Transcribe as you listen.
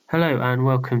Hello and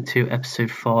welcome to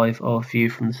episode 5 of View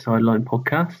from the Sideline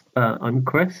podcast. I'm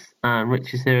Chris and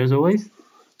Rich is here as always.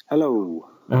 Hello.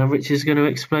 Rich is going to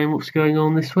explain what's going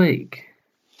on this week.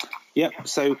 Yep,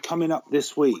 so coming up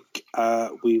this week,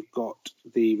 we've got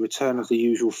the return of the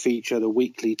usual feature, the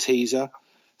weekly teaser.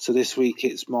 So this week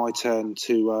it's my turn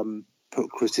to put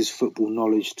Chris's football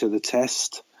knowledge to the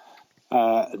test.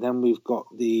 Then we've got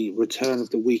the return of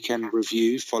the weekend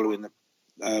review following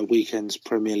the weekend's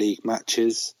Premier League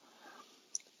matches.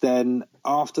 Then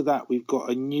after that, we've got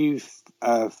a new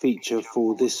feature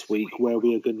for this week where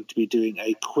we are going to be doing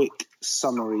a quick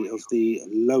summary of the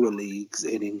lower leagues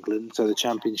in England, so the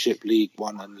Championship, League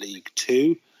One and League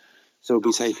Two. So we'll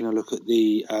be taking a look at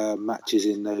the matches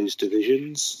in those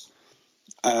divisions.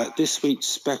 This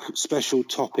week's special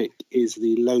topic is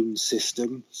the loan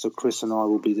system. So Chris and I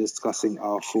will be discussing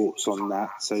our thoughts on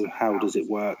that. So how does it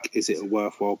work? Is it a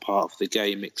worthwhile part of the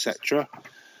game, etc.?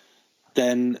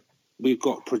 Then we've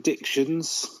got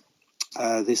predictions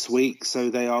this week. So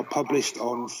they are published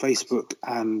on Facebook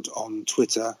and on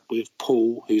Twitter with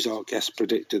Paul, who's our guest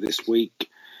predictor this week.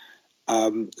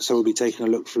 So we'll be taking a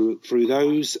look through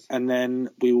those. And then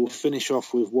we will finish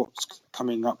off with what's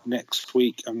coming up next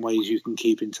week and ways you can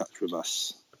keep in touch with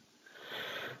us.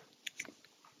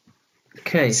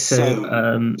 Okay,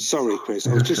 so sorry, Chris.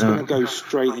 I was just going to go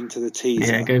straight into the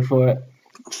teaser. Yeah, go for it.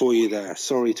 For you there.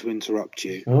 Sorry to interrupt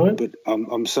you, right. But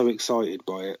I'm so excited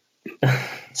by it.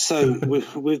 So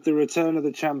with the return of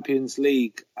the Champions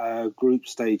League group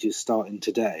stages starting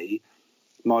today,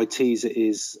 my teaser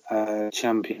is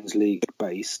Champions League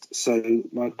based. So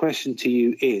my question to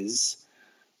you is,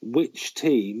 which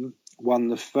team won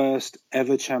the first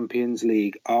ever Champions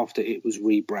League after it was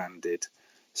rebranded?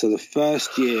 So the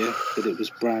first year that it was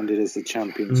branded as the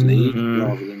Champions League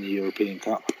rather than the European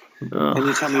Cup. Can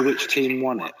you tell me which team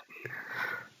won it?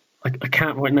 I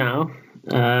can't right now.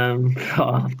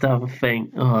 I'll have to have a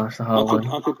think. Oh, that's a hard one.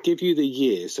 I could give you the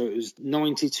year. So it was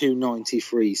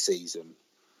 92-93 season.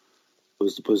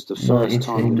 Was the first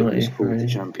time that it was called the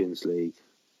Champions League.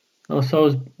 Oh,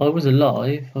 so I was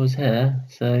alive. I was here.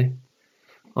 So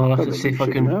I'll have to see if I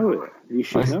can know it. You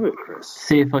should know it, Chris.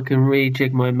 See if I can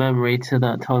rejig my memory to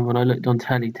that time when I looked on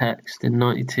teletext in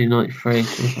 92-93.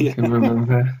 See if I can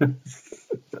remember.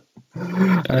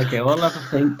 Okay, well, I'll have a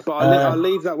think. But I'll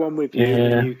leave that one with you,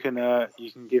 and you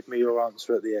can give me your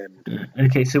answer at the end.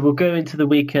 Okay, so we'll go into the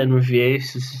weekend review.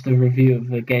 So this is the review of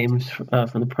the games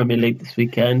from the Premier League this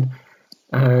weekend,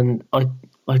 and I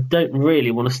don't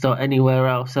really want to start anywhere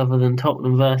else other than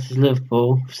Tottenham versus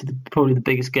Liverpool. It's probably the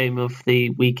biggest game of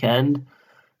the weekend,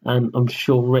 and I'm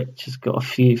sure Rich has got a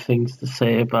few things to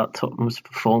say about Tottenham's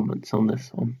performance on this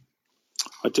one.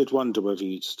 I did wonder whether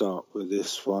you'd start with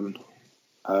this one,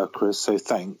 Chris, so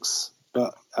thanks.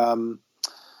 But from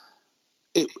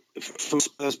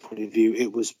Spurs' point of view,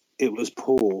 it was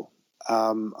poor.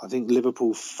 I think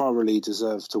Liverpool thoroughly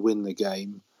deserved to win the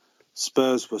game.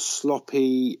 Spurs were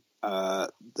sloppy. They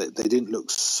didn't look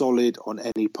solid on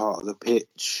any part of the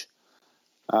pitch.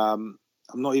 I'm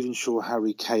not even sure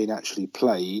Harry Kane actually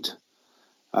played.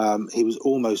 He was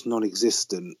almost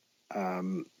non-existent.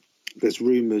 There's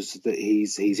rumours that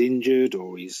he's injured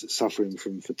or he's suffering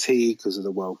from fatigue because of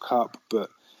the World Cup, but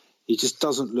he just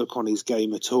doesn't look on his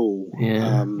game at all.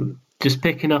 Yeah. Just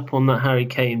picking up on that Harry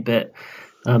Kane bit,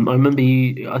 I remember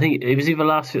I think it was either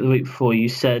last week or the week before, you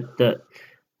said that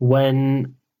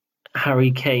when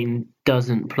Harry Kane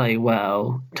doesn't play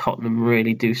well, Tottenham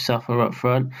really do suffer up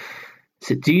front.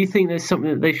 So do you think there's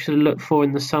something that they should look for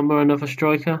in the summer, another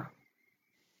striker?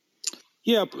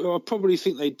 Yeah, I probably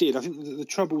think they did. I think that the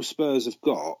trouble Spurs have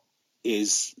got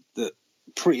is that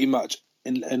pretty much,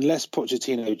 unless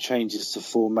Pochettino changes the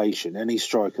formation, any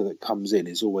striker that comes in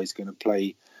is always going to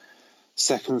play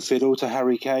second fiddle to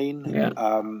Harry Kane. Yeah.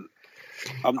 I'm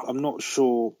not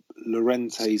sure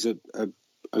Llorente's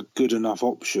a good enough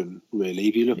option, really.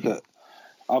 If you look at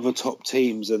other top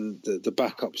teams and the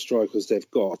backup strikers they've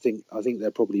got, I think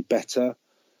they're probably better.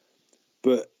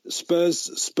 But Spurs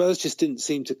just didn't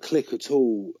seem to click at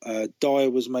all. Dyer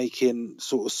was making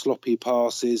sort of sloppy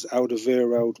passes.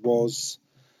 Alderweireld was.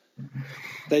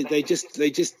 They just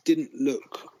didn't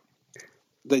look.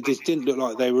 They just didn't look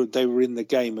like they were in the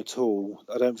game at all.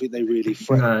 I don't think they really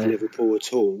threatened Liverpool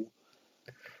at all.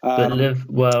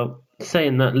 But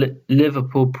saying that,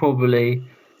 Liverpool probably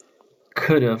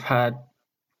could have had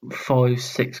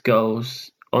 5-6 goals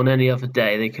on any other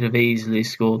day. They could have easily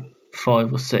scored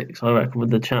 5 or 6, I reckon,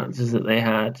 with the chances that they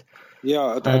had.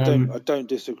 Yeah, I don't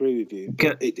disagree with you.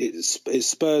 But it's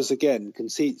Spurs again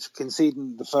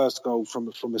conceding the first goal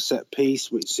from a set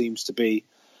piece, which seems to be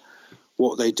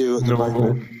what they do at the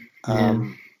moment.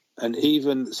 And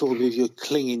even sort of if you're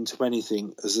clinging to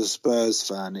anything as a Spurs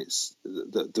fan, it's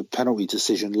the penalty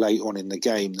decision late on in the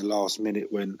game, the last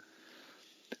minute when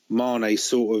Mane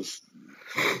sort of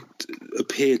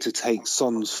appeared to take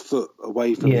Son's foot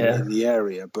away from him in the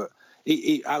area. But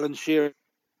Alan Shearer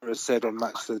has said on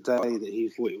Match of the Day that he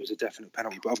thought it was a definite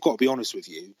penalty. But I've got to be honest with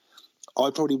you,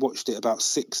 I probably watched it about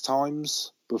 6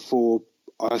 times before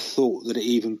I thought that it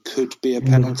even could be a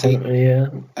penalty.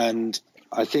 And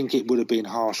I think it would have been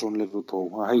harsh on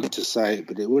Liverpool. I hate to say it,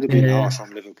 but it would have been harsh on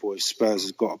Liverpool if Spurs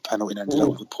had got a penalty and ended up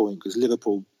with a point, because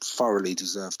Liverpool thoroughly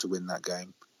deserved to win that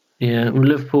game. Yeah, well,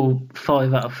 Liverpool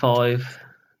 5 out of 5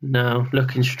 now,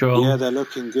 looking strong. Yeah, they're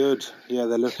looking good.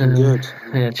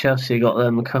 Yeah, Chelsea got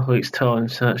them a couple of weeks' time,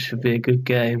 so that should be a good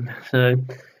game. So,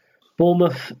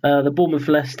 Bournemouth, the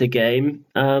Bournemouth-Leicester game.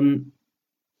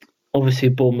 Obviously,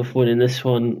 Bournemouth winning this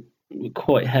one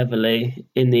quite heavily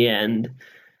in the end.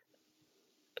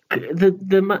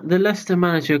 The Leicester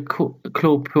manager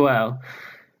Claude Puel,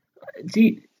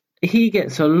 he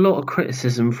gets a lot of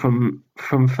criticism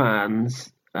from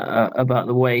fans about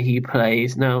the way he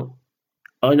plays. Now,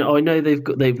 I know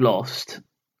they've lost,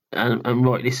 and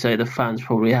rightly so. The fans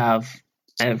probably have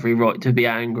every right to be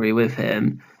angry with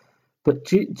him. But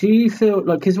do you feel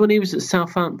like, because when he was at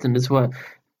Southampton as well,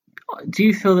 do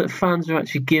you feel that fans are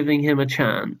actually giving him a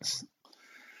chance?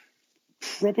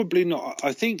 Probably not.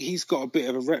 I think he's got a bit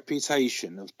of a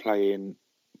reputation of playing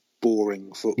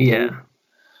boring football. Yeah.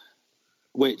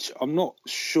 Which I'm not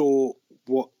sure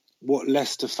what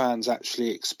Leicester fans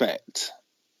actually expect.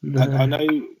 No.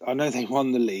 I know they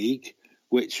won the league,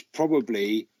 which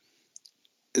probably,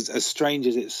 as strange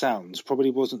as it sounds,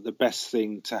 probably wasn't the best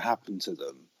thing to happen to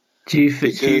them. Do you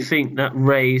think that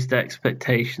raised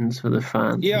expectations for the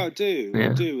fans? Yeah, I do. Yeah.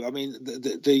 I do. I mean,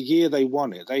 the year they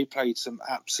won it, they played some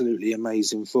absolutely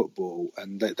amazing football,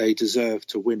 and they deserved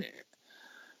to win it.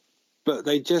 But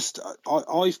they just,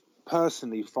 I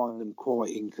personally find them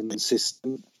quite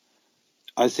inconsistent.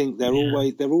 I think they're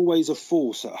always a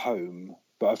force at home,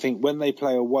 but I think when they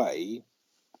play away,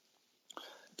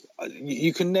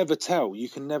 you can never tell. You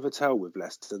can never tell with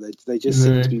Leicester. They just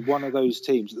seem to be one of those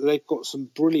teams. They've got some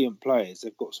brilliant players.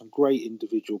 They've got some great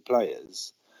individual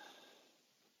players.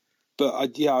 But I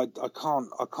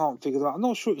can't figure that out. I'm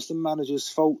not sure it's the manager's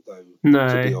fault though. No.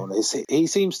 To be honest, he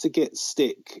seems to get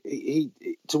stick. He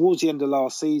towards the end of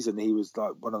last season, he was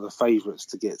like one of the favourites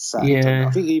to get sacked. Yeah. And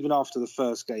I think even after the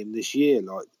first game this year,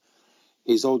 like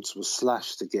his odds were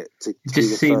slashed to be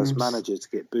the first manager to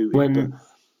get booted.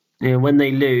 When they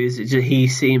lose, he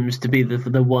seems to be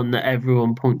the one that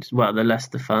everyone points. Well, the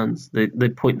Leicester fans, they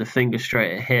point the finger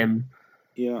straight at him.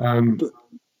 Yeah,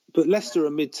 but Leicester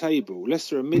are mid-table.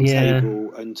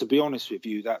 And to be honest with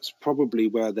you, that's probably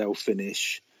where they'll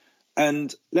finish.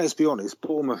 And let's be honest,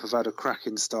 Bournemouth have had a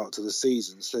cracking start to the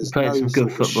season, so there's no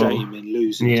sort of shame in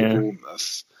losing to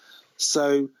Bournemouth.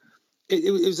 So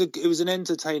it was an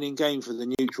entertaining game for the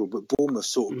neutral, but Bournemouth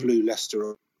sort of blew Leicester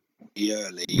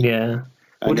early. Yeah.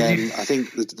 And then I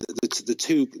think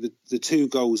the two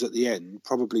goals at the end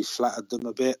probably flattered them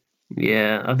a bit.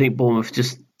 Yeah, I think Bournemouth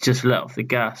just let off the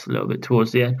gas a little bit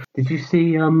towards the end. Did you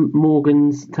see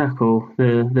Morgan's tackle,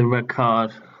 the red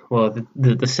card, well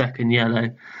the second yellow?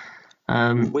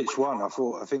 Which one? I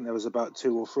think there was about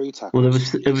 2 or 3 tackles. Well,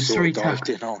 there was 3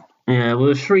 tackles. Yeah, well,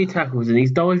 there's 3 tackles, and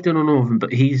he's dived in on all of them.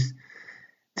 But he's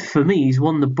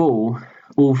won the ball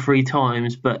all 3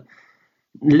 times, but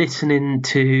listening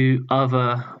to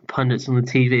other pundits on the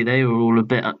TV, they were all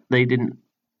they didn't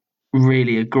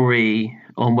really agree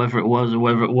on whether it was or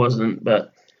whether it wasn't,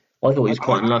 but I thought he was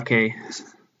quite unlucky.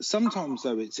 Sometimes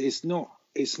though, it's not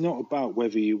about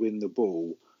whether you win the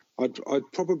ball. I'd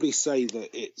probably say that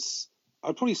it's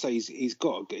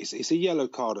a yellow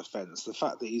card offence. The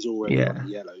fact that he's already on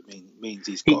yellow means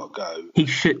he's got to go.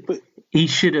 He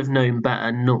should have known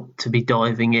better not to be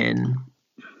diving in.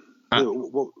 They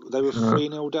were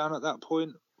 3-0 down at that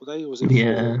point, were they? Or was it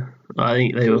 4? I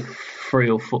think they were 3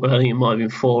 or 4. I think it might have been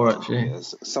 4 actually. Yeah,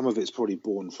 some of it's probably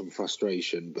born from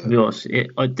frustration, but it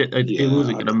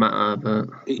wasn't going to matter.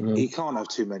 But he can't have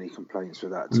too many complaints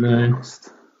with that. To be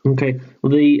honest. Okay.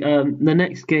 Well, the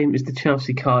next game is the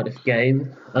Chelsea Cardiff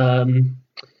game. For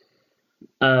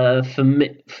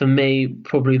me,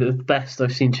 probably the best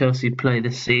I've seen Chelsea play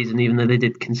this season, even though they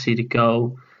did concede a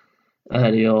goal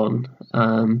early on,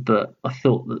 but I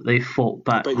thought that they fought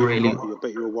back really. I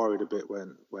bet you were worried a bit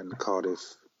when Cardiff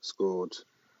scored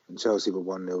and Chelsea were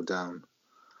 1-0 down.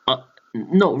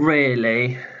 Not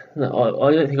really. I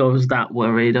don't think I was that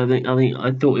worried. I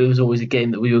thought it was always a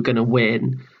game that we were going to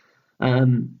win.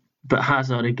 But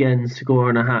Hazard again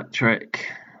scoring a hat trick.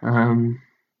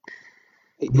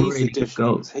 He's Really the good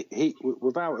goal. difference. He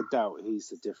without a doubt, he's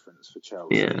the difference for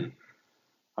Chelsea. Yeah.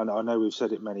 And I know we've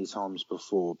said it many times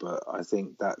before, but I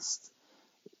think that's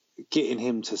getting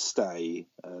him to stay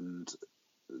and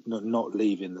not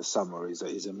leaving the summer is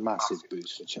a massive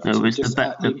boost for Chelsea. It was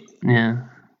the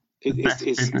best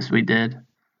business we did.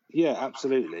 Yeah,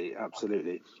 absolutely.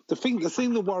 The thing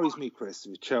that worries me, Chris,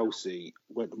 with Chelsea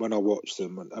when I watch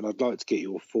them, and I'd like to get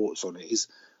your thoughts on it, is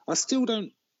I still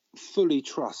don't fully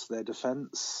trust their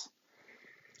defence.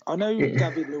 I know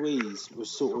David Luiz was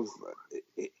sort of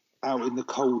out in the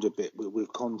cold a bit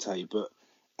with Conte,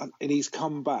 and he's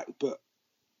come back, but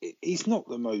he's not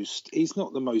the most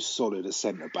solid of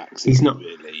centre backs. He's not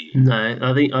really. No,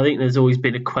 I think there's always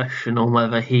been a question on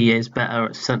whether he is better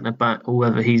at centre back or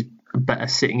whether he's better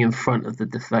sitting in front of the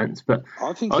defence. But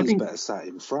I think he's better sat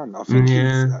in front. I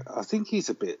think he's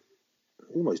a bit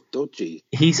almost dodgy.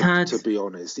 To be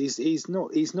honest, he's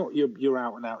not your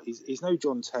out and out. He's no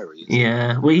John Terry.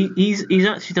 Well, he's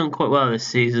actually done quite well this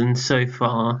season so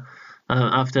far.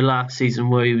 After last season,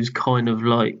 where he was kind of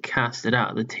like casted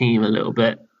out of the team a little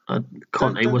bit,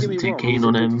 Conte wasn't too keen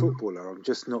on him. Footballer, I'm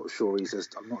just not sure he's a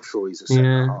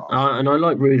centre half. And I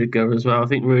like Rudiger as well. I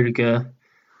think Rudiger,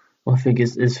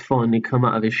 has finally come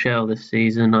out of his shell this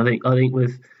season. I think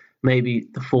with maybe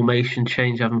the formation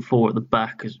change, having four at the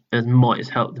back might have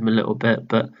helped him a little bit.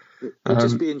 But it'll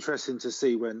just be interesting to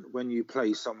see when you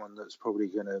play someone that's probably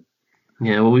going to.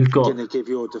 Yeah, well, we've got going to give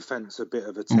your defence a bit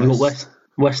of a test. We've got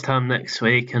West Ham next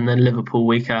week, and then Liverpool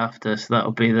week after. So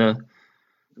that'll be the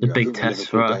big test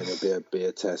for us. It'll be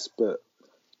a test, but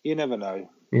you never know.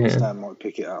 Yeah. West Ham might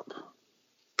pick it up.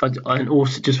 And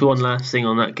also, just one last thing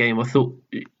on that game, I thought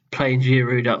playing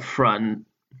Giroud up front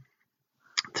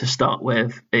to start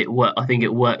with, I think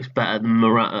it works better than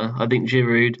Morata. I think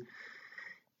Giroud,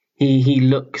 he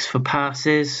looks for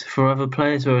passes for other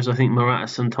players, whereas I think Morata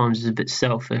sometimes is a bit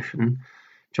selfish and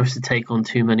tries to take on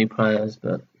too many players.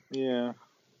 But yeah,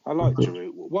 I like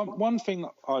Giroud. One thing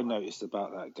I noticed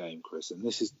about that game, Chris, and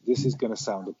this is going to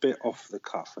sound a bit off the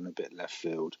cuff and a bit left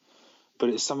field, but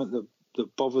it's something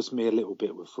that bothers me a little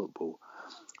bit with football.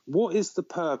 What is the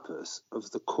purpose of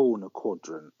the corner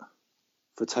quadrant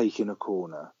for taking a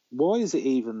corner? Why is it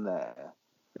even there?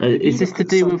 Is this to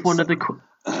do with one of the...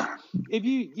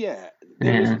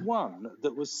 There was one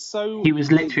that was so... He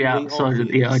was literally outside of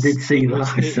the... I did see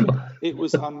that. It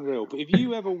was unreal. But if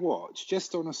you ever watch,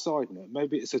 just on a side note,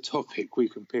 maybe it's a topic we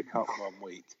can pick up one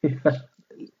week.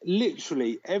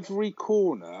 Literally every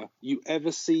corner you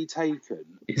ever see taken,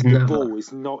 the ball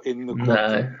is not in the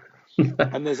quadrant.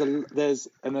 And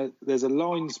there's a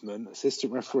linesman,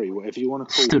 assistant referee, whatever you want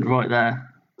to call stood right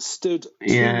there. Stood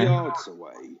 2 yards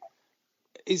away.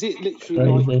 Is it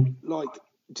literally like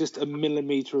just a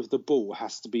millimetre of the ball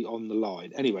has to be on the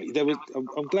line? Anyway,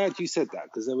 I'm glad you said that,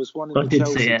 because there was one in the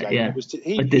Chelsea game. Yeah.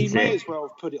 He may as well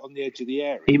have put it on the edge of the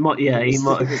area. He might. He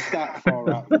might. It was that far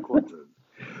out of the quadrant.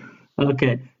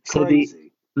 Okay, so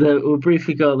we'll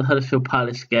briefly go on the Huddersfield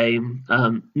Palace game.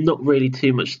 Not really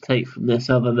too much to take from this,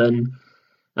 other than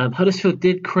Huddersfield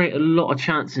did create a lot of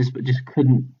chances, but just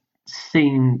couldn't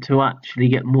seem to actually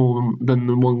get more than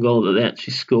the one goal that they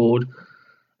actually scored.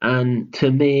 And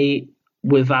to me,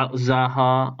 without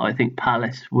Zaha, I think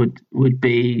Palace would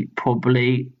be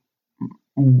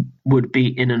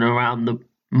in and around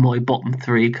my bottom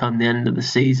three come the end of the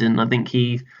season. I think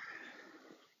he's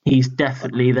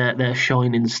definitely their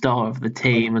shining star of the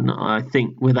team, and I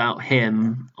think without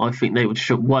him, I think they would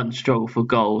struggle for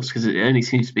goals, because it only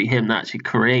seems to be him that actually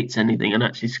creates anything and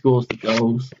actually scores the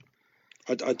goals.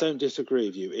 I don't disagree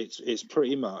with you. It's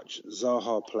pretty much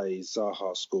Zaha plays,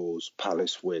 Zaha scores,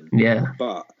 Palace win. Yeah.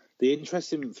 But the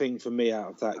interesting thing for me out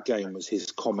of that game was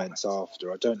his comments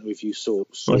after. I don't know if you saw.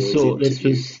 I saw this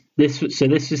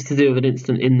was to do with an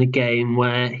incident in the game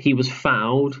where he was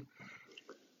fouled,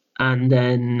 and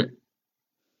then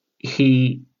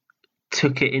he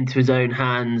took it into his own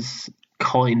hands,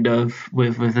 kind of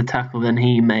with the tackle than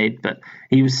he made, but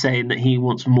he was saying that he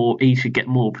wants more. He should get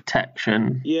more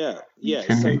protection. Yeah.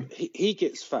 So he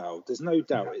gets fouled. There's no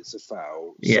doubt it's a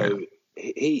foul. Yeah. So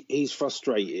he's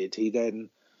frustrated. He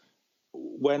then,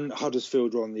 when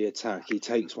Huddersfield are on the attack, he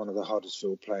takes one of the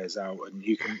Huddersfield players out, and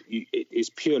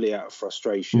it's purely out of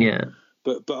frustration. Yeah.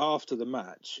 But after the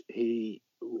match, he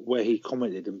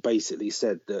commented and basically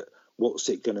said that what's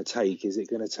it going to take? Is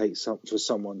it going to take for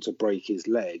someone to break his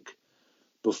leg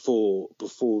before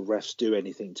refs do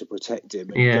anything to protect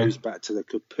him? And goes back to the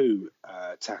Capoue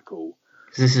tackle.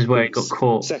 This is where he got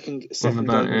caught. Second game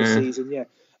of the season, yeah.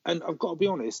 And I've got to be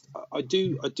honest, I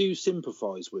do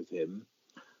sympathise with him,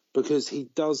 because he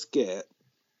does get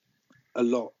a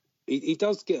lot. He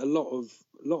does get a lot of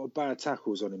of bad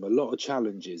tackles on him, a lot of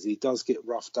challenges. He does get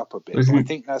roughed up a bit. Isn't- But I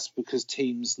think that's because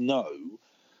teams know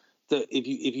that if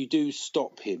you do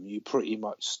stop him, you pretty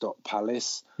much stop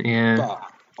Palace. Yeah.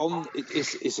 But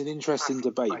it's an interesting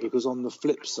debate, because on the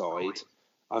flip side,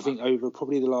 I think over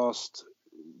probably the last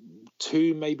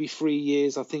 2, maybe 3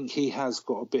 years, I think he has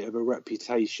got a bit of a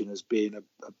reputation as being a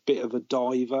bit of a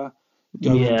diver,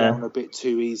 going down a bit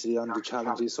too easily under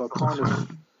challenges. So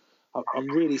I'm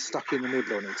really stuck in the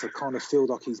middle on it, because I kind of feel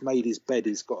like he's made his bed,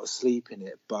 he's got to sleep in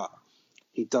it, but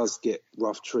he does get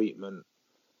rough treatment.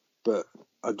 But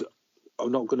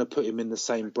I'm not going to put him in the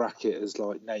same bracket as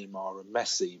like Neymar and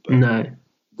Messi, but No.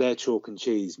 they're chalk and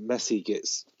cheese. Messi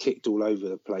gets kicked all over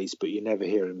the place, but you never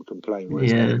hear him complain,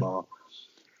 whereas Neymar,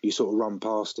 you sort of run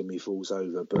past him, he falls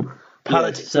over. But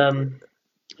Palace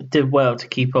did well to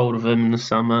keep hold of him in the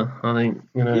summer. I think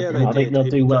I think they'll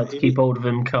do well to keep hold of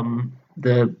him come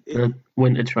the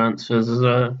winter transfers as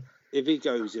well. If he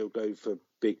goes, he'll go for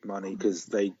big money, because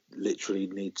they literally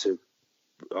need to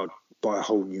buy a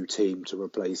whole new team to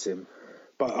replace him.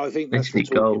 But I think that's the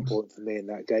talking point for me in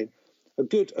that game. A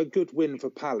good win for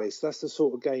Palace. That's the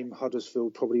sort of game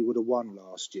Huddersfield probably would have won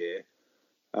last year.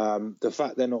 The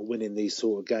fact they're not winning these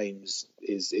sort of games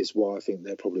is why I think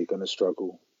they're probably going to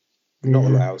struggle. Not a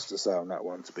lot else to say on that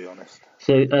one, to be honest.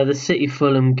 So the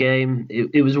City-Fulham game,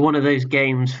 it was one of those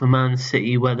games for Man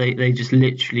City where they just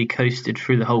literally coasted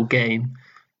through the whole game.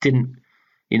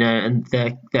 And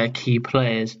their key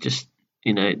players just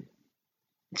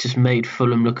made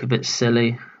Fulham look a bit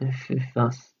silly. If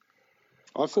that's.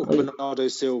 I thought Bernardo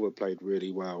Silva played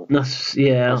really well. I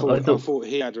thought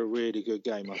he had a really good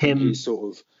game. I think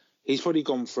he's probably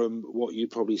gone from what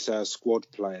you'd probably say a squad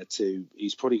player to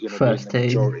he's probably going to be in the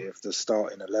majority of the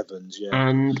starting 11s. Yeah.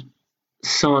 And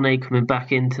Sane coming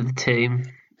back into the team,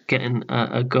 getting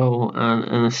a goal and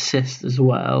an assist as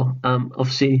well.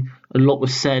 Obviously, a lot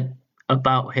was said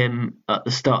about him at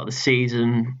the start of the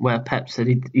season, where Pep said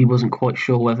he wasn't quite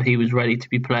sure whether he was ready to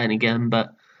be playing again,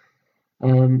 but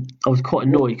I was quite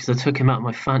annoyed because I took him out of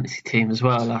my fantasy team as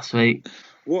well last week.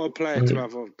 What a player to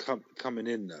have coming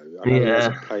in, though. I know he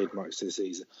hasn't played much this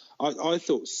season. I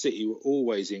thought City were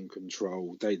always in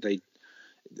control.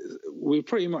 We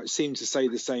pretty much seem to say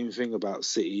the same thing about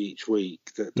City each week,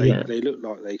 that they look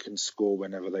like they can score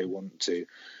whenever they want to.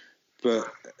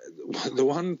 But the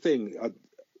one thing,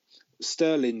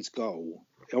 Sterling's goal,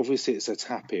 obviously it's a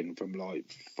tap-in from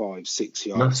like 5-6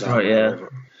 yards. That's right,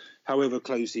 however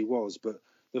close he was. But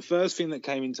the first thing that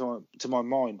came into my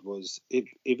mind was if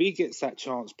he gets that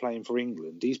chance playing for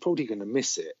England, he's probably going to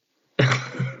miss it.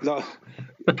 But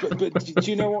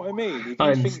do you know what I mean?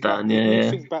 I understand, If you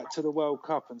think back to the World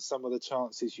Cup and some of the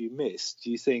chances you missed,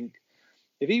 you think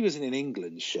if he was in an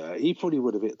England shirt, he probably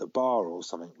would have hit the bar or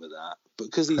something with that. But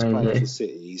because he's playing for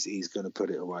City, he's going to put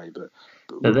it away. But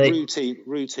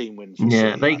routine win for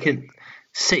City.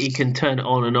 City can turn it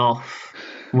on and off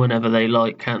whenever they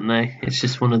like, can't they? It's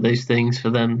just one of those things for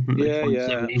them.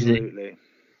 Absolutely.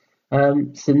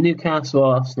 So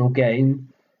Newcastle-Arsenal game.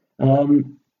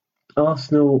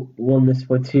 Arsenal won this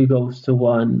by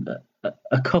 2-1.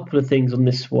 A couple of things on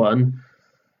this one.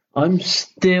 I'm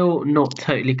still not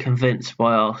totally convinced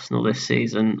by Arsenal this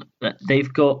season.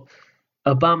 They've got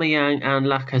Aubameyang and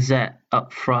Lacazette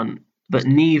up front, but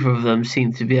neither of them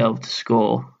seem to be able to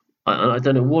score. I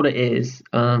don't know what it is,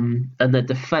 and their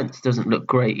defence doesn't look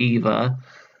great either.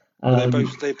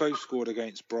 They both scored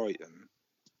against Brighton.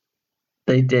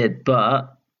 They did,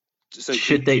 but so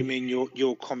do you mean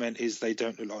your comment is they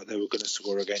don't look like they were going to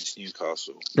score against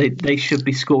Newcastle? They should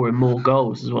be scoring more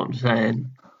goals, is what I'm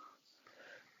saying.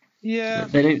 Yeah,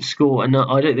 they don't score, and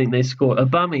I don't think they score.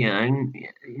 Aubameyang,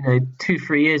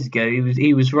 2-3 years ago,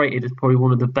 he was rated as probably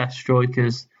one of the best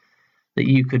strikers that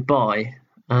you could buy.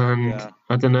 And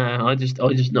I don't know.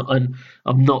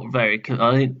 I'm not very.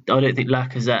 I don't think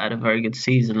Lacazette had a very good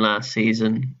season last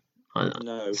season.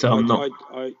 No, so I'm not.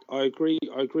 I agree.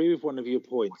 I agree with one of your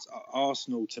points.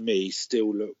 Arsenal, to me,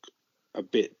 still look a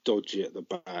bit dodgy at the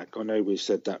back. I know we've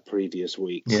said that previous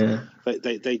weeks. Yeah.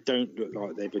 They don't look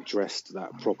like they've addressed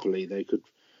that properly.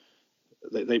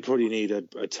 They probably need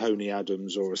a Tony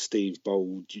Adams or a Steve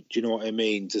Bold. Do you know what I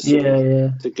mean?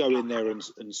 To go in there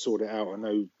and sort it out. I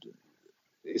know.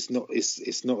 It's not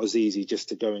as easy just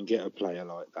to go and get a player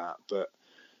like that, but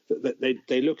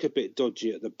they look a bit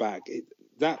dodgy at the back.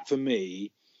 That for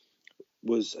me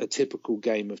was a typical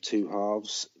game of two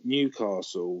halves.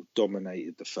 Newcastle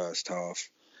dominated the first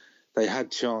half. They had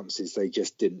chances, they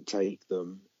just didn't take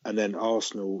them. And then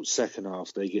Arsenal, second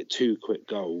half, they get 2 quick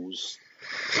goals.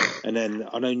 And then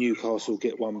I know Newcastle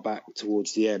get one back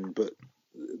towards the end, but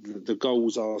the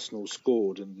goals Arsenal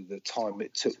scored and the time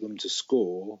it took them to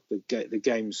score, the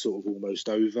game's sort of almost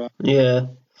over. Yeah.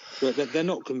 But they're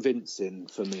not convincing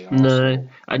for me, No. Arsenal.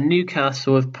 And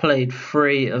Newcastle have played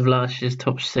 3 of last year's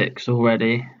top 6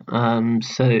 already.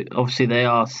 So obviously they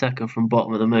are second from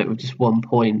bottom at the moment with just 1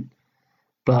 point.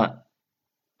 But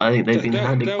I think they've been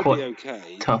handed They'll quite be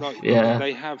okay. tough. Like, Yeah,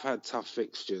 they have had tough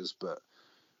fixtures, but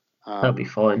they'll be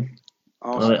fine.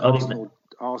 Arsenal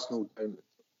don't.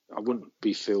 I wouldn't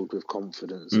be filled with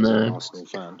confidence as an No. Arsenal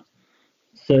fan.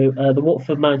 So the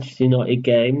Watford Manchester United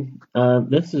game.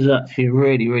 This is actually a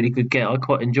really, really good game. I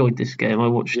quite enjoyed this game. I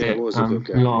watched Yeah, it it was a good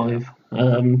game, live.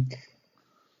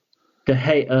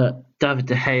 David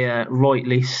De Gea,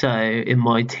 rightly so, in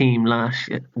my team last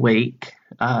week,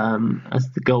 as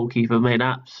the goalkeeper, made an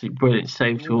absolutely brilliant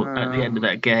save at the end of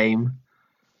that game.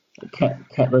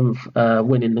 Kept them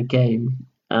winning the game.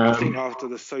 I think after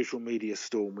the social media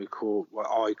storm I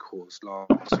caused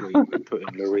last week with putting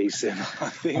Lloris in, I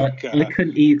think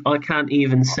I can't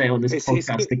even say on this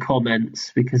podcast the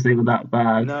comments because they were that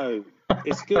bad. No,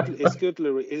 it's good. It's good.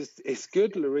 It's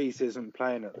good. Lloris isn't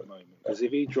playing at the moment because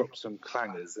if he drops some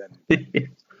clangers, then I'd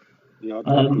be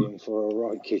in for a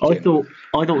right kick. I thought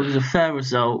it was a fair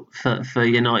result for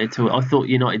United to. I thought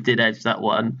United did edge that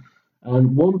one.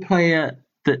 One player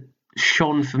that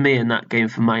shone for me in that game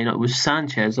for Man United was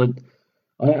Sanchez. I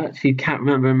actually can't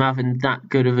remember him having that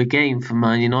good of a game for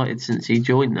Man United since he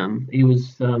joined them. He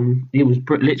was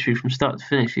literally from start to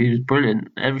finish. He was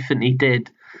brilliant. Everything he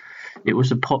did, it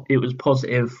was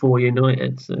positive for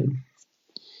United. So.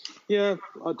 Yeah,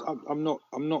 I'm not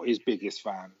his biggest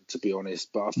fan, to be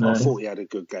honest, but I thought he had a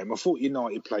good game. I thought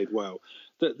United played well.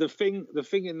 The thing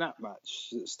in that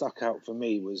match that stuck out for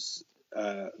me was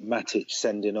Matic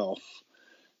sending off.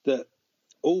 That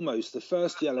almost the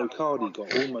first yellow card he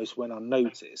got almost went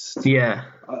unnoticed. Yeah.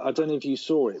 I don't know if you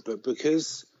saw it, but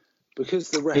because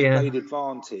the ref played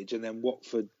advantage and then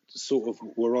Watford sort of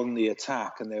were on the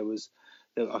attack and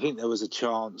I think there was a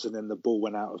chance and then the ball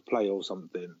went out of play or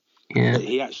something. Yeah.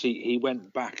 He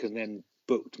went back and then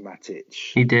booked Matic.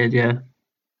 He did, yeah.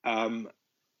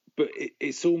 But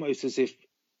it's almost as if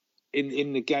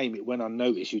in the game it went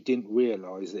unnoticed. You didn't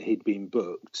realise that he'd been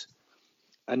booked,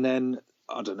 and then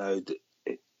I don't know.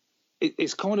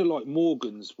 It's kind of like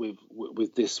Morgan's with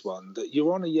this one, that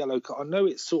you're on a yellow card. I know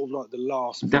it's sort of like the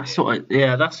last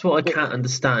minute. That's what I can't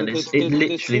understand. It's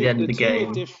literally the end of the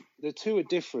game. The two are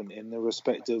different in the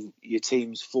respect of your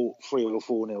team's 3 or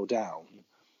 4-0 down,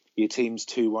 your team's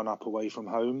 2-1 up away from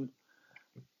home,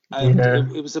 and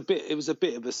it was a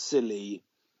bit of a silly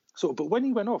sort of. But when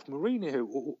he went off,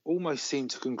 Mourinho almost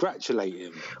seemed to congratulate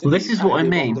him. Well, this is what I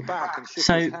mean. On the back and shook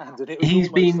his hand, and it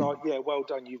was like, yeah, well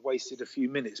done, you've wasted a few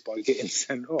minutes by getting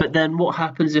sent off. But then what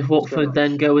happens if Watford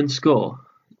then go and score?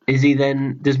 Does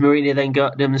Mourinho then go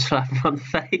up to him and slap him on the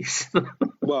face?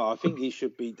 Well, I think he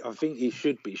should be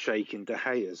shaking De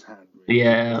Gea's hand. Really.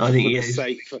 Yeah, I think he is.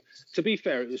 To be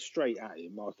fair, it was straight at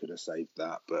him. I could have saved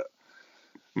that, but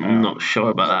I'm not sure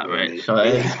about that, Rich.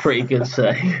 It's pretty good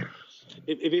save.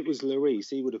 If it was Lloris,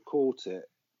 he would have caught it,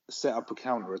 set up a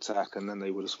counter attack, and then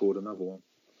they would have scored another one.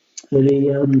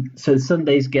 So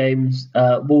Sunday's games,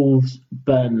 Wolves,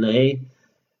 Burnley.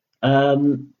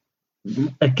 Again,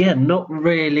 not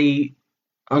really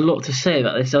a lot to say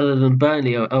about this other than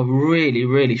Burnley are really,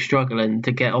 really struggling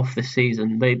to get off this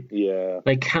season.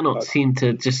 They cannot seem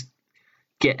to just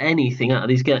get anything out of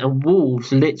these games. And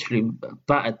Wolves literally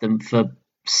battered them for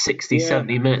 60,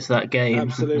 70 minutes of that game.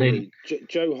 Absolutely.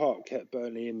 Joe Hart kept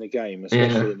Burnley in the game,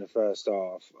 especially in the first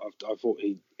half. I thought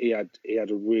he had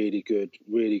a really good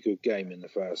game in the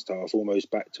first half, almost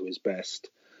back to his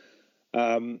best.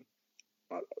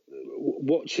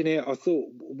 Watching it, I thought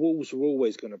Wolves were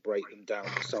always going to break them down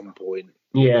at some point.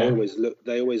 Yeah.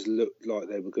 They always looked like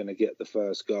they were going to get the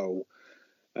first goal.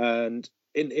 And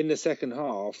in the second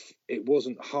half, it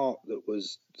wasn't Hart that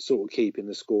was sort of keeping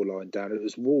the scoreline down. It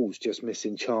was Wolves just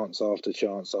missing chance after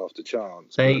chance after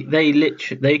chance.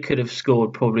 They could have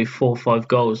scored probably 4 or 5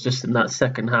 goals just in that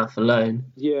second half alone.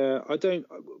 Yeah,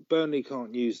 Burnley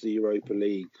can't use the Europa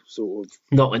League sort of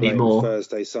not anymore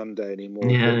Thursday, Sunday anymore.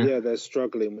 Yeah, but they're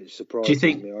struggling, which surprises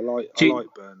me. I like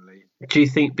Burnley. Do you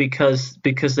think because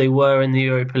they were in the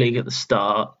Europa League at the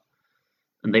start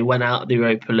and they went out of the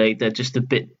Europa League, they're just a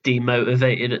bit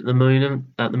demotivated at the moment?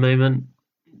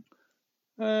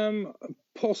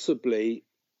 Possibly.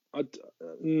 But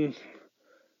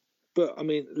I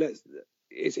mean,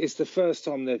 it's the first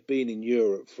time they've been in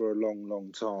Europe for a long,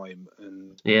 long time,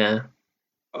 and yeah,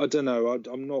 I don't know.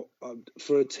 I'm not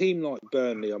for a team like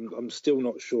Burnley. I'm still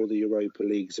not sure the Europa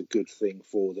League's a good thing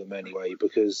for them anyway,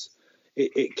 because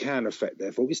it can affect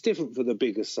their form. It's different for the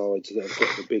bigger sides that have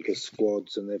got the bigger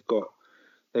squads and they've got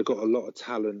a lot of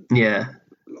talent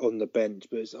on the bench.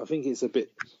 But I think it's a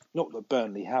bit, not that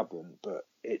Burnley haven't, but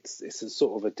it's a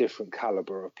sort of a different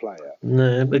calibre of player.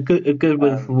 No, a good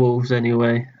win for Wolves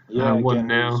anyway. Yeah,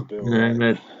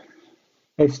 1-0.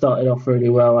 They've started off really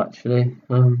well actually.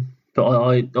 But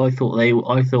I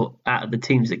thought out of the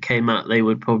teams that came out, they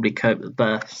would probably cope the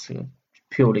best,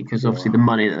 purely because obviously the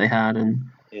money that they had and.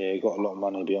 Yeah, you got a lot of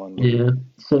money behind them. Yeah.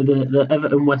 So the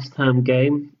Everton West Ham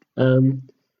game,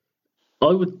 I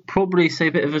would probably say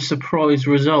a bit of a surprise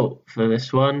result for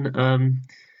this one.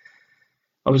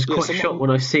 I was quite shocked when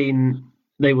I seen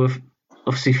they were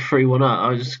obviously 3-1 up. I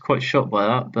was quite shocked by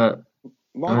that, but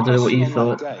I don't know what you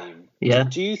thought. Yeah.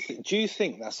 Do you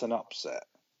think that's an upset?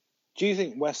 Do you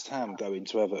think West Ham going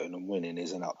to Everton and winning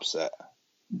is an upset?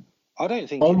 I don't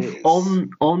think it is.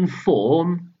 On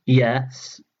form,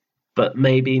 yes, but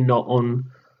maybe not on.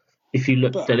 If you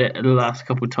looked at it the last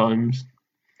couple of times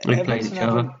they played each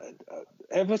other.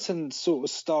 Everton sort of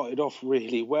started off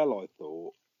really well, I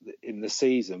thought, in the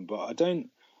season, but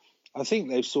I think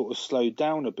they've sort of slowed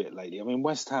down a bit lately. I mean,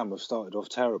 West Ham have started off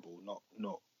terrible.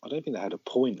 Not. I don't think they had a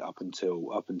point up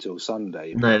until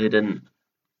Sunday. No, they didn't.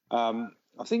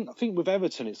 I think with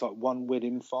Everton, it's like 1 win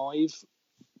in 5.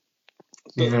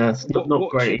 But yeah, it's not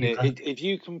great. If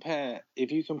you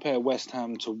compare West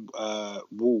Ham to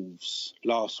Wolves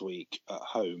last week at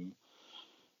home,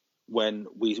 when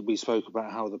we spoke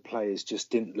about how the players just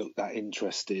didn't look that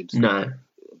interested. No.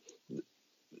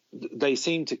 They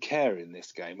seem to care in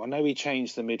this game. I know he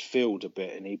changed the midfield a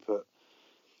bit, and he put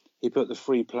the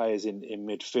 3 players in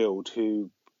midfield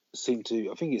who seem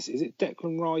to. I think is it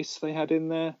Declan Rice they had in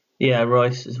there. Yeah,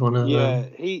 Rice is one of them. Yeah,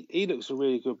 he looks a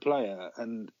really good player,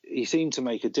 and he seemed to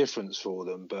make a difference for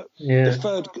them. But yeah.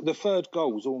 the third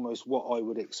goal was almost what I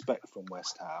would expect from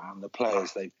West Ham and the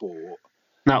players they've bought.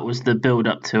 That was the build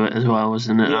up to it as well,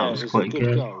 wasn't it? Yeah, that was quite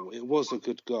good. Goal. It was a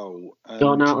good goal.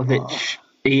 Arnautovic,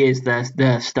 he is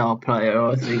their star player.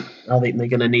 I think they're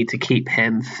going to need to keep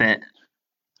him fit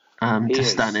to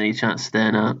stand any chance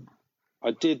staying up.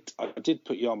 I did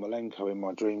put Yarmolenko in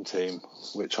my dream team,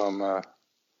 which I'm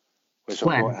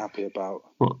quite happy about.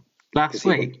 What, last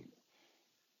week?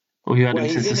 Or you had him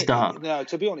since the start? No,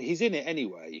 to be honest, he's in it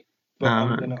anyway. But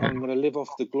I'm going to live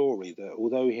off the glory that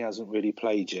although he hasn't really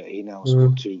played yet, he now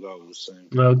scored 2 goals. So.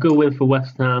 Well, good win for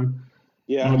West Ham.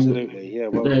 Yeah, absolutely. Yeah,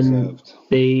 well deserved.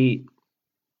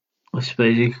 I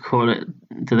suppose you could call it.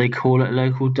 Do they call it a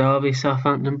local derby?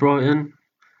 Southampton-Brighton.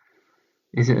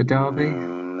 Is it a derby?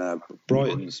 No,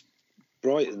 Brighton's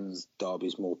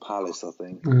derby's more Palace, I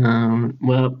think.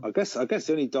 Well, I guess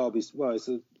the only derby's it's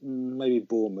maybe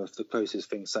Bournemouth, the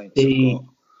closest thing Saints have got.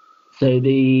 So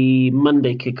the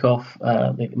Monday kickoff,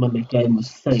 the Monday game was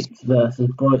Saints versus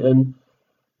Brighton.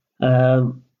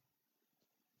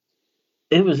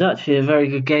 It was actually a very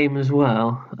good game as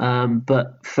well.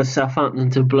 But for Southampton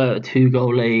to blow a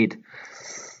 2-goal lead,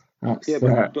 that's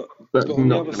not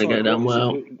going to go down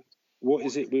well. What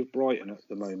is it with Brighton at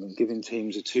the moment? Giving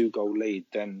teams a 2-goal lead,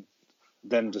 then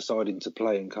deciding to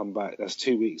play and come back. That's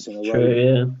 2 weeks in a row.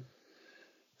 Yeah.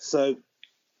 So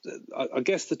I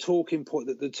guess the talking point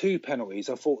that the 2 penalties,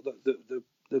 I thought that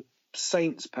the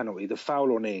Saints penalty, the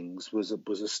foul on Ings, was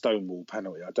a Stonewall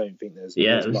penalty. I don't think there's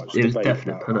much debate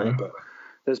about that. But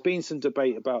there's been some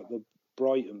debate about the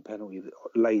Brighton penalty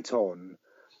late on,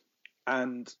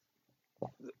 and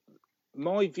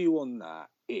my view on that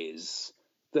is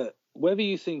that whether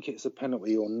you think it's a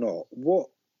penalty or not, what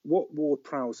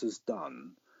Ward-Prowse has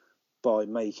done by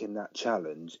making that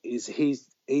challenge is he's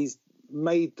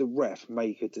made the ref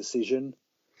make a decision.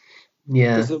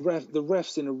 Yeah. Because the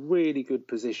ref's in a really good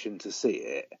position to see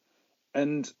it,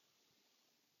 and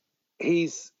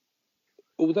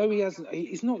although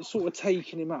he's not sort of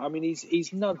taking him out. I mean,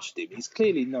 he's nudged him. He's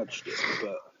clearly nudged him,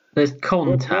 but there's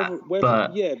contact.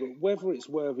 but whether it's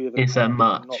worthy of is there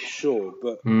much? I'm not sure.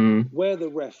 But where the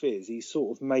ref is, he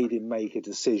sort of made him make a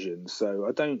decision. So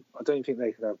I don't think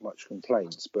they can have much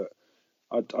complaints. But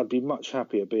I'd be much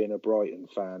happier being a Brighton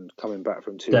fan coming back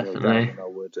from 2-0 down than I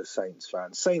would a Saints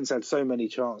fan. Saints had so many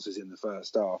chances in the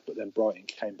first half, but then Brighton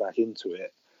came back into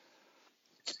it.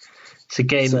 It's a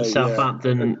game that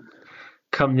Southampton,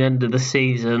 come the end of the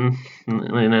season,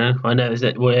 I know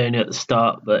that we're only at the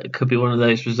start, but it could be one of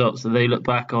those results that they look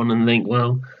back on and think,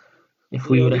 well, if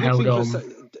we would have held on.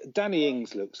 Danny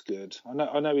Ings looks good.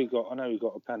 I know he got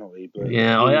a penalty, but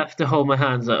I have to hold my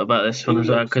hands up about this one as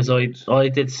well, because I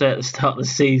did say at the start of the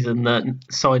season that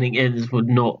signing Ings would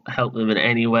not help them in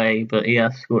any way, but he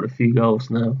has scored a few goals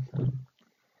now. So.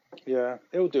 Yeah,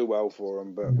 he'll do well for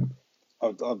them,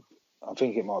 but I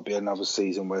think it might be another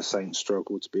season where Saints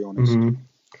struggle, to be honest.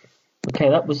 Okay,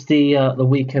 that was the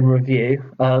weekend review.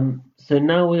 So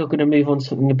now we are going to move on to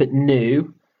something a bit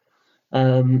new.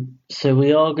 So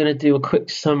we are going to do a quick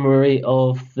summary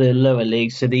of the lower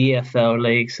leagues, so the EFL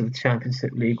League, so the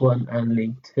Championship League 1 and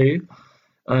League 2.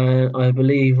 I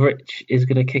believe Rich is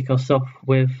going to kick us off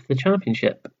with the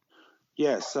Championship.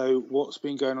 Yeah, so what's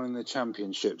been going on in the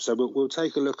Championship? So we'll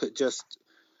take a look at just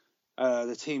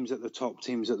the teams at the top,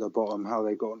 teams at the bottom, how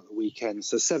they got on at the weekend.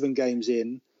 So 7 games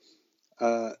in,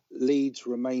 Leeds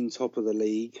remain top of the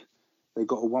league. They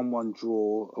got a 1-1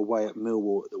 draw away at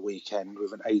Millwall at the weekend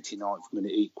with an 89th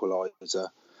minute equaliser.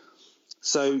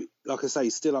 So, like I say,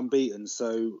 still unbeaten.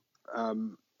 So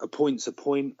a point's a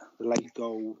point. The late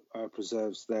goal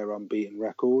preserves their unbeaten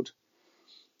record.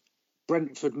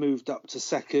 Brentford moved up to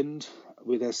second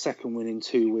with their second win in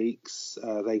 2 weeks.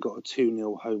 They got a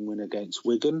 2-0 home win against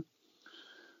Wigan.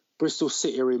 Bristol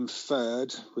City are in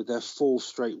third with their 4th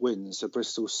straight wins. So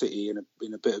Bristol City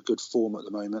in a bit of good form at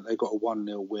the moment. They got a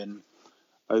 1-0 win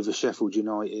over Sheffield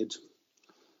United.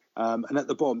 And at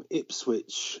the bottom,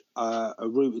 Ipswich are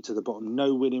rooted to the bottom.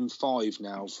 No win in 5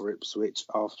 now for Ipswich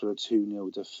after a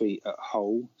 2-0 defeat at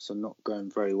Hull. So not going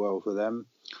very well for them.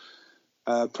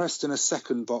 Preston are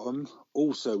second bottom,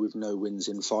 also with no wins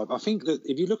in 5. I think that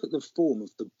if you look at the form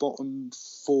of the bottom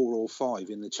 4 or 5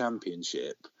 in the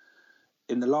Championship,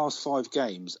 in the last 5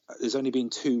 games, there's only been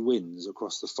 2 wins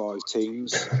across the 5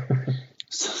 teams.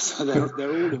 so they're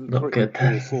all in pretty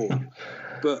poor form.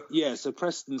 But yeah, so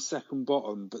Preston's second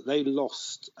bottom, but they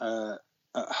lost at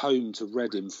home to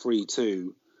Reading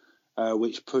 3-2,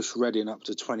 which pushed Reading up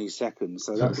to 22nd.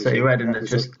 So that was Reading are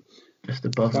just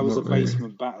above. That was a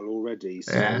basement battle already.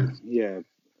 So yeah,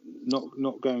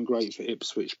 not going great for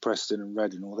Ipswich, Preston, and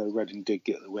Reading. Although Reading did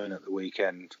get the win at the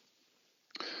weekend.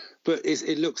 But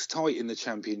it looks tight in the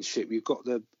Championship. You've got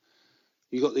the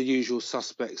usual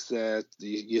suspects there,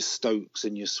 your Stokes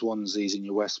and your Swanseas and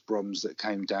your West Broms that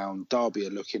came down. Derby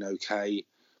are looking okay,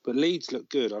 but Leeds look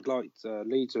good.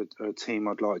 Leeds are a team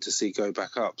I'd like to see go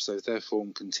back up. So if their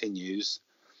form continues,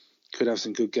 could have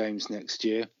some good games next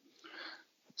year.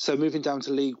 So moving down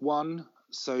to League 1,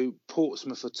 so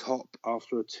Portsmouth are top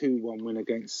after a 2-1 win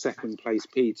against second place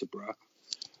Peterborough.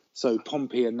 So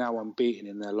Pompey are now unbeaten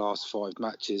in their last 5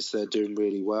 matches. They're doing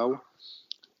really well.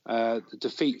 The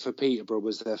defeat for Peterborough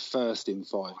was their first in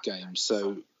 5 games.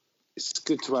 So it's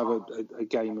good to have a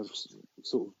game of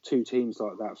sort of 2 teams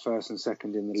like that, first and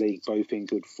second in the league, both in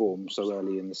good form so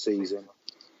early in the season.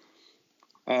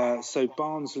 So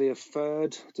Barnsley are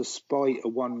third, despite a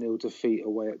 1-0 defeat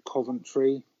away at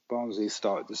Coventry. Barnsley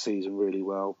started the season really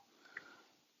well.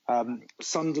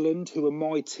 Sunderland, who are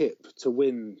my tip to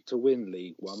win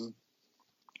League 1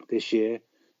 this year,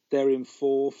 they're in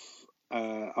 4th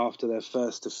after their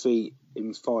first defeat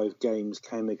in 5 games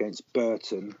came against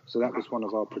Burton. So that was one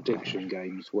of our prediction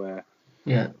games where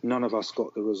none of us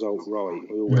got the result right.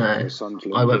 We all went for a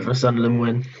Sunderland I went for a Sunderland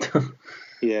win.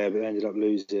 Yeah, but they ended up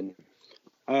losing.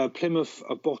 Plymouth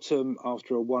are bottom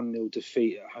after a 1-0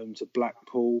 defeat at home to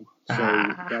Blackpool. So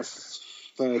that's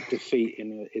 3rd defeat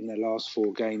in their last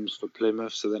 4 games for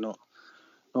Plymouth. So they're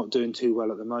not doing too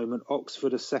well at the moment.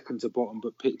 Oxford are second to bottom,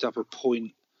 but picked up a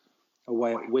point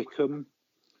away at Wickham.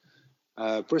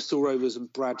 Bristol Rovers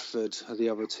and Bradford are the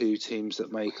other 2 teams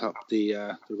that make up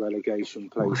the relegation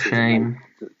places. Shame.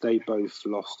 They both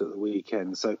lost at the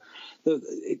weekend. So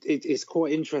it's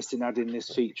quite interesting adding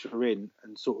this feature in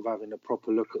and sort of having a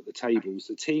proper look at the tables.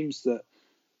 The teams that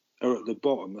are at the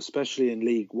bottom, especially in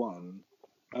League 1,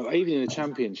 even in the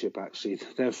Championship, actually,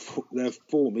 their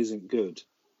form isn't good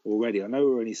already. I know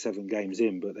we're only 7 games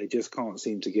in, but they just can't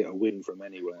seem to get a win from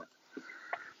anywhere.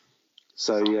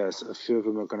 So, yes, a few of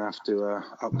them are going to have to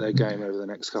up their game over the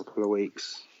next couple of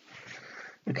weeks.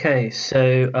 Okay,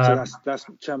 so that's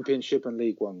Championship and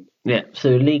League 1. Yeah, so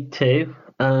League 2,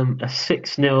 a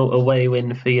 6-0 away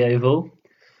win for Yeovil.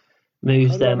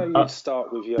 Moves them up.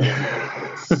 Start with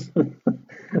Yeovil.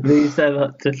 Moves them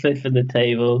up to 5th in the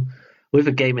table with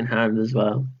a game in hand as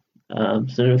well.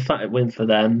 So an emphatic win for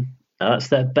them. That's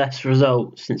their best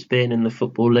result since being in the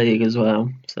Football League as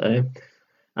well. So,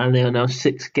 and they are now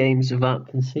 6 games without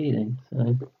conceding.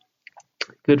 So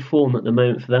good form at the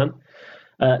moment for them.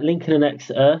 Lincoln and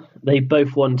Exeter, they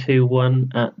both won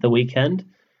 2-1 at the weekend.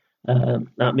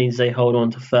 That means they hold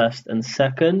on to 1st and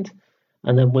 2nd.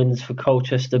 And then wins for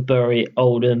Colchester, Bury,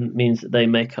 Oldham means that they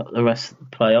make up the rest of the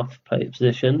playoff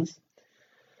positions.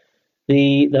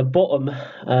 The bottom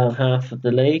half of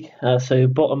the league, so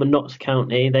bottom of Notts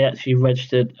County, they actually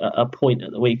registered a point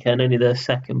at the weekend, only their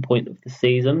 2nd point of the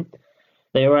season.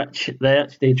 They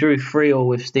drew 3-3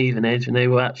 with Stevenage, and they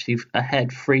were actually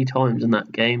ahead 3 times in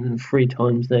that game, and 3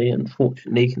 times they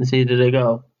unfortunately conceded a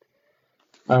goal.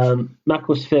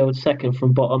 Macclesfield second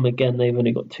from bottom again. They've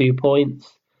only got 2 points,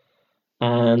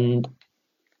 and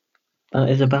that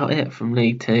is about it from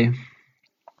League Two.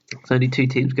 It's only 2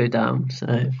 teams go down.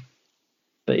 So,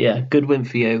 but yeah, good win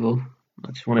for Yeovil.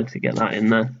 I just wanted to get that in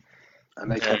there. And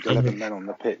they kept 11 men on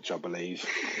the pitch, I believe.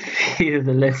 Few of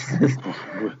the listeners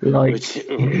which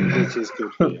is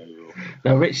good for Yeovil.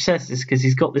 Now, Rich says this because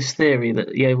he's got this theory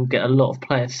that Yeovil get a lot of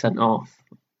players sent off.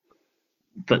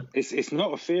 But it's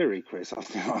not a theory, Chris. I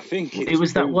think it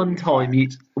was that one time you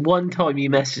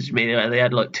messaged me that they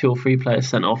had like 2 or 3 players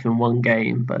sent off in one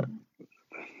game, but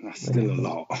that's still a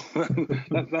lot.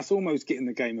 That's almost getting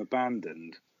the game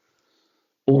abandoned.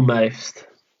 Almost.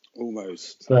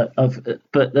 But the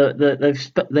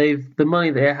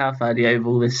money they have had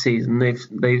Yeovil this season,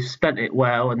 they've spent it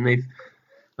well, and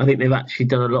I think they've actually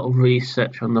done a lot of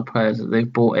research on the players that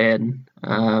they've brought in,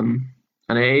 and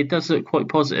it does look quite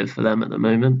positive for them at the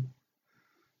moment.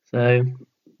 So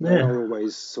they are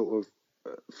always sort of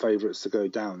favourites to go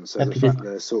down. So the fact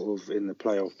they're sort of in the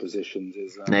playoff positions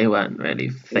is they weren't really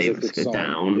favourites to go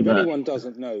down. If anyone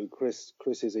doesn't know, Chris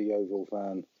is a Yeovil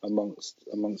fan amongst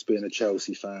being a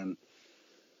Chelsea fan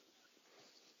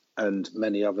and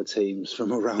many other teams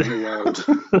from around the world,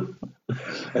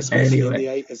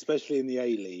 especially in the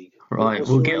A-League. Right,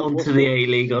 we'll get on to the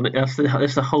A-League on it.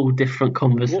 That's a whole different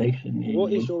conversation.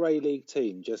 What is your A-League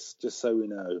team? Just so we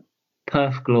know.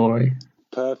 Perth Glory.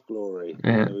 Perth Glory.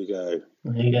 Yeah. There we go.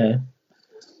 There you go.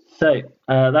 So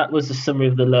that was the summary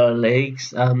of the lower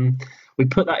leagues. We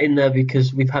put that in there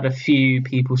because we've had a few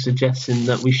people suggesting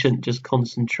that we shouldn't just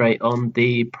concentrate on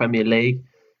the Premier League.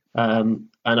 And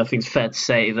I think it's fair to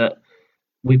say that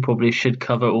we probably should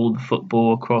cover all the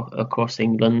football across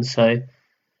England. So,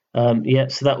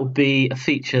 so that will be a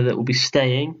feature that will be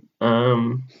staying.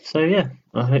 I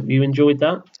hope you enjoyed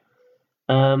that.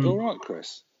 All right,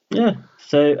 Chris. Yeah.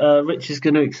 So Rich is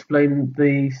going to explain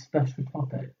the special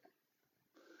topic.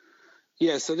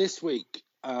 Yeah. So this week,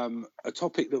 a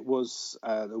topic that was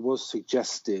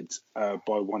suggested by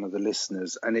one of the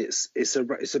listeners, and it's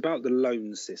about the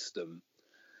loan system.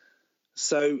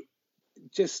 So,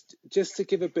 just to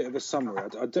give a bit of a summary, I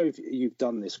don't know if you've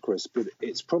done this, Chris, but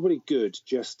it's probably good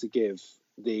just to give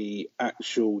the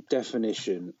actual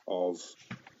definition of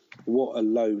what a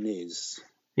loan is.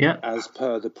 Yeah. As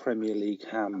per the Premier League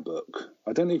handbook.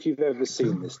 I don't know if you've ever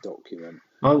seen this document.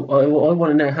 I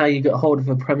want to know how you got hold of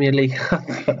a Premier League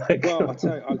handbook. Well,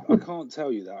 I can't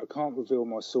tell you that. I can't reveal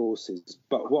my sources.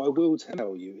 But what I will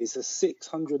tell you is a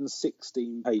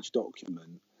 616-page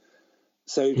document.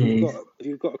 So if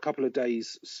you've got a couple of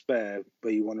days spare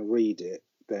where you want to read it,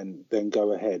 then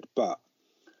go ahead. But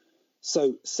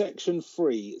so Section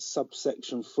 3,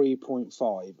 subsection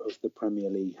 3.5 of the Premier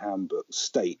League handbook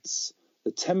states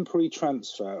the temporary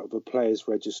transfer of a player's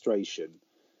registration.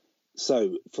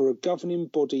 So, for a governing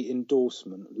body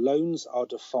endorsement, loans are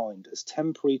defined as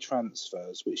temporary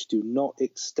transfers which do not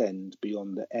extend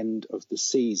beyond the end of the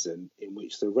season in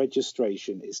which the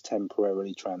registration is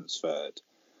temporarily transferred.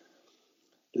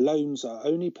 Loans are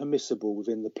only permissible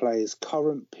within the player's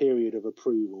current period of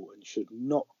approval and should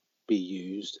not be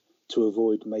used to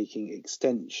avoid making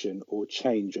extension or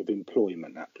change of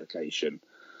employment application.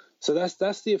 So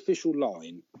that's the official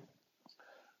line.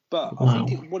 But I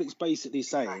think what it's basically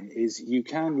saying is you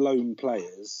can loan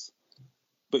players,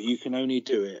 but you can only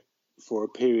do it for a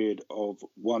period of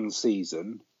one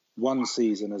season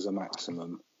as a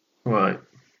maximum. Right.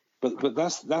 But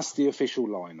that's the official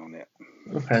line on it.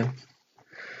 Okay.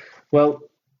 Well,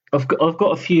 I've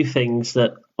got a few things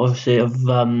that obviously I've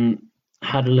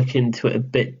had a look into it a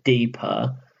bit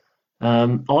deeper. I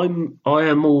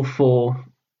am all for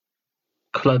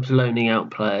clubs loaning out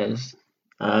players.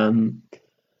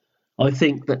 I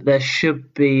think that there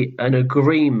should be an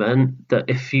agreement that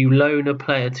if you loan a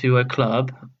player to a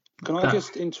club... Can I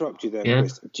just interrupt you there,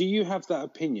 Chris? Do you have that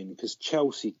opinion? Because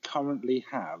Chelsea currently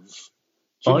have...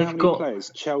 Do you know how many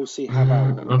players Chelsea have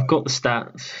out? I've got the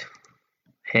stats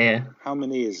here. How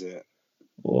many is it?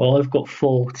 Well, I've got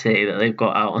 40 that they've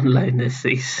got out on loan this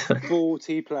season.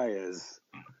 40 players.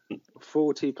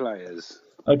 40 players.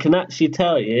 I can actually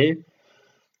tell you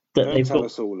that Don't tell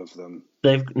us all of them.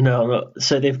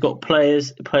 So they've got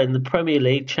players playing the Premier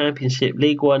League, Championship,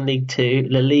 League One, League Two,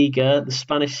 La Liga, the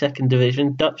Spanish Second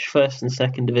Division, Dutch First and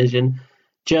Second Division,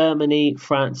 Germany,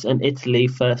 France, and Italy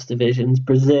First Divisions,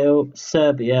 Brazil,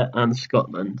 Serbia, and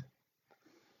Scotland.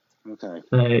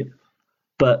 Okay.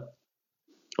 But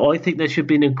I think there should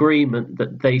be an agreement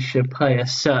that they should play a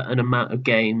certain amount of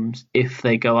games if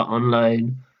they go out on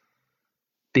loan.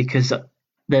 because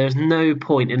there's no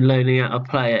point in loaning out a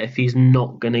player if he's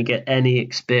not going to get any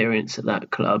experience at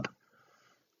that club.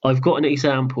 I've got an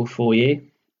example for you.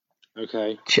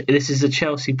 Okay. This is a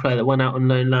Chelsea player that went out on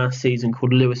loan last season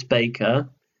called Lewis Baker.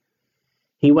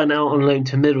 He went out on loan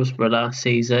to Middlesbrough last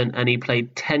season and he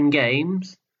played 10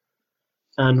 games.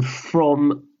 And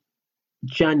from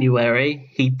January,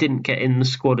 he didn't get in the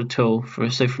squad at all.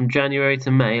 So from January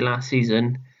to May last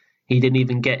season, he didn't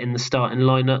even get in the starting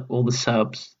lineup or the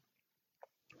subs.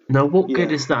 Now, what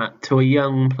good is that to a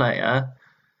young player?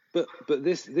 But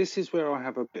this is where I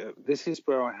have a bit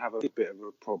of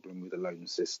a problem with the loan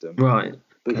system, right?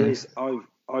 Because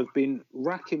I've been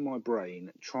racking my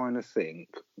brain trying to think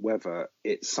whether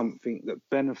it's something that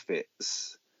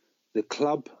benefits the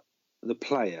club, the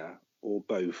player, or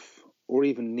both, or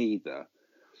even neither.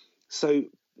 So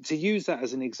to use that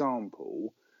as an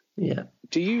example,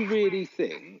 do you really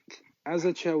think, as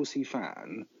a Chelsea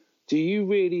fan, do you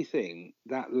really think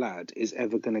that lad is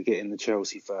ever going to get in the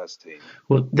Chelsea first team?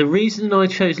 Well, the reason I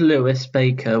chose Lewis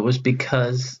Baker was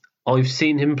because I've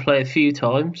seen him play a few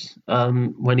times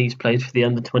when he's played for the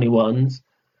under-21s,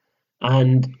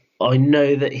 and I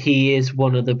know that he is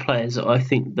one of the players that I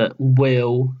think that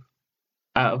will,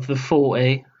 out of the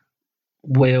 40,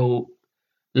 will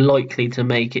likely to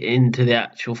make it into the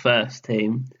actual first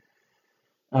team.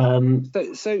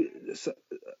 So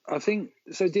I think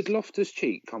so. Did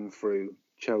Loftus-Cheek come through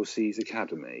Chelsea's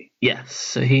academy? Yes,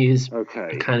 so he is a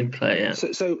academy player.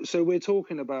 So we're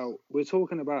talking about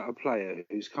a player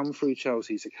who's come through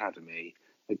Chelsea's academy,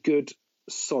 a good,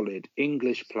 solid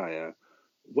English player,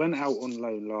 went out on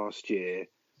loan last year.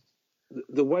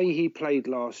 The way he played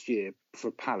last year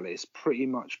for Palace pretty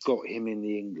much got him in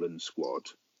the England squad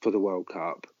for the World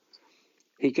Cup.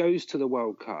 He goes to the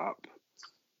World Cup,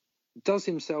 does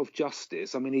himself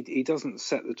justice. I mean, he doesn't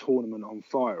set the tournament on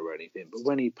fire or anything, but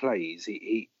when he plays,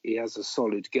 he has a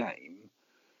solid game.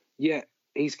 Yet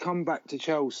he's come back to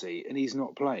Chelsea and he's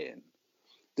not playing.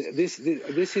 This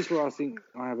is where I think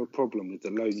I have a problem with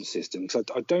the loan system, because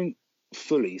I don't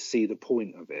fully see the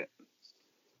point of it.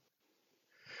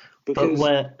 Because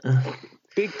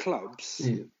big clubs,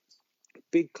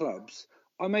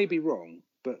 I may be wrong,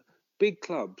 but big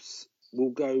clubs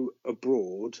will go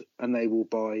abroad and they will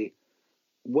buy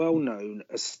well-known,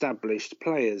 established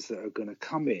players that are going to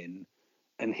come in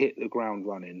and hit the ground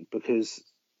running, because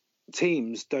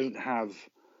teams don't have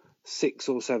 6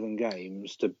 or 7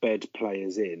 games to bed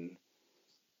players in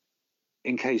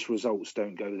case results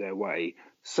don't go their way.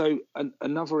 So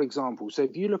another example. So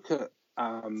if you look at,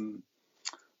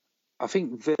 I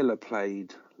think Villa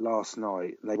played last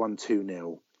night. They won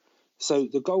 2-0. So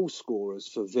the goal scorers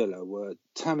for Villa were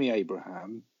Tammy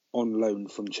Abraham on loan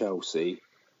from Chelsea,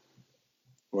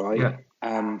 right? Yeah.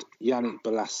 And Yannick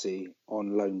Bolasie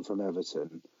on loan from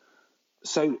Everton.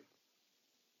 So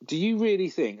do you really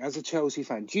think, as a Chelsea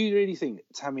fan,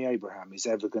 Tammy Abraham is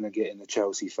ever going to get in the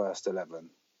Chelsea first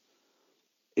 11?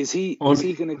 Is he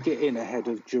going to get in ahead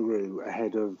of Giroud,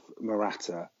 ahead of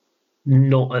Morata?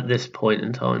 Not at this point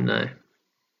in time, no.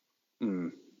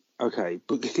 Okay,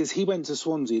 but because he went to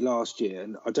Swansea last year,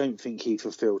 and I don't think he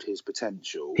fulfilled his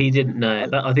potential. He didn't know.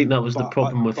 I think that was the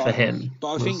problem for him.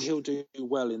 But I think he'll do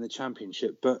well in the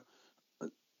Championship. But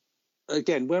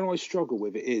again, where I struggle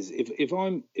with it is if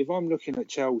I'm looking at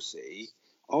Chelsea,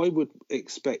 I would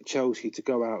expect Chelsea to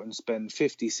go out and spend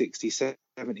 50, 60,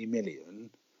 70 million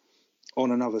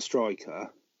on another striker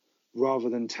rather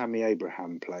than Tammy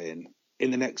Abraham playing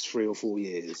in the next 3 or 4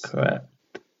 years. Correct.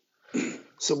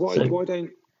 So why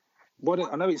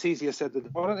don't I know it's easier said than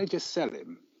why don't they just sell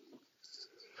him?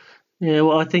 Yeah,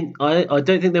 well, I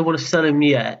don't think they want to sell him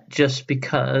yet, just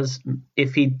because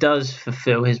if he does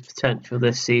fulfil his potential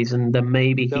this season, then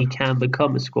maybe he can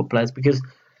become a squad player. Because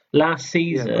last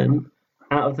season,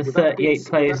 out of the 38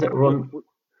 players that were on,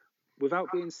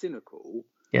 without being cynical,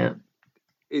 yeah,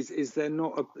 is there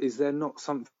not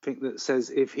something that says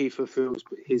if he fulfills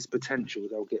his potential,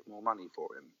 they'll get more money for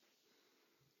him?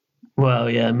 Well,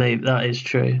 yeah, maybe that is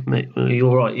true.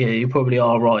 You're right. Yeah, you probably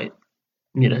are right.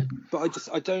 You know, but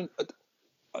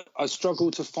I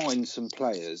struggle to find some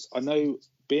players. I know,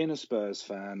 being a Spurs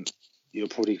fan, you're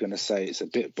probably going to say it's a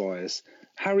bit biased.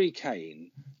 Harry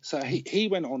Kane, so he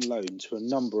went on loan to a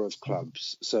number of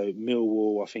clubs. So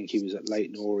Millwall, I think he was at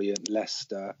Leyton Orient,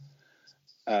 Leicester,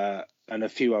 and a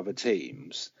few other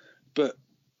teams. But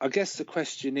I guess the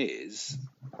question is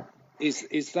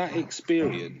that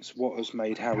experience what has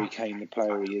made Harry Kane the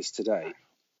player he is today?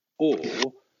 Or,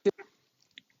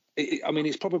 I mean,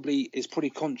 it's probably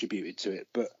contributed to it,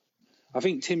 but I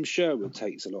think Tim Sherwood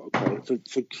takes a lot of credit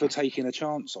for taking a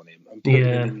chance on him and putting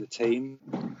him in the team.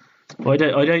 Well,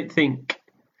 I don't think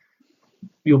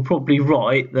you're probably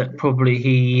right that probably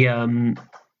he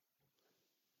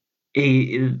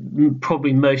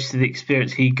probably most of the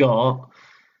experience he got,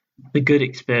 the good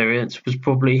experience, was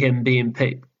probably him being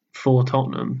picked for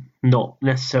Tottenham, not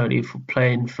necessarily for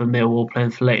playing for Millwall,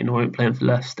 playing for Leyton, or playing for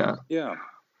Leicester. Yeah,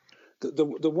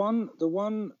 the one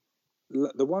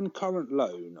current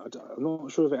loan, I'm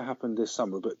not sure if it happened this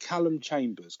summer, but Callum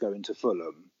Chambers going to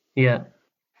Fulham. Yeah.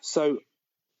 So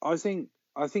I think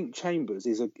Chambers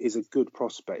is a good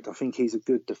prospect. I think he's a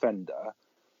good defender.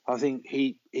 I think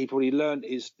he probably learned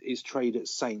his trade at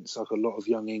Saints, like a lot of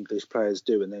young English players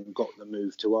do, and then got the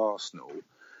move to Arsenal.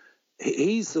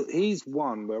 He's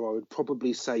one where I would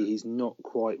probably say he's not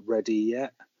quite ready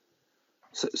yet.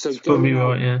 So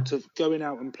going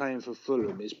out and playing for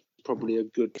Fulham is probably a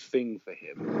good thing for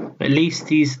him. At least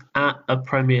he's at a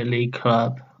Premier League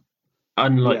club,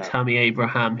 unlike Tammy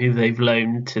Abraham, who they've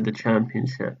loaned to the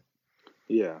Championship.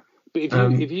 Yeah, but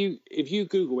if you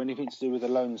Google anything to do with the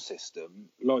loan system,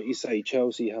 like you say,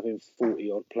 Chelsea having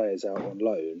 40 odd players out on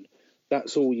loan,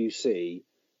 that's all you see,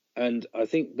 and I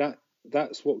think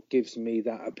that's what gives me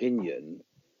that opinion.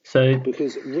 So,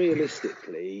 because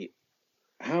realistically,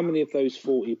 how many of those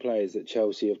 40 players that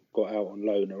Chelsea have got out on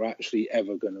loan are actually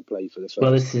ever going to play for the first team?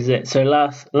 Well, this is it. So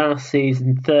last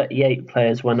season, 38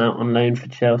 players went out on loan for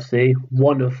Chelsea.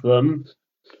 One of them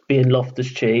being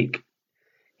Loftus-Cheek.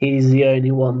 He's the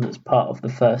only one that's part of the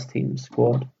first team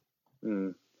squad.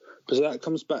 Mm. So that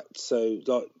comes back to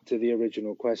the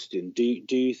original question. Do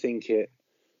you think it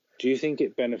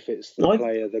benefits the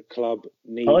player, the club?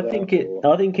 Neither.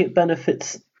 I think it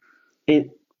benefits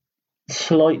it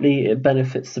slightly. It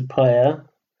benefits the player,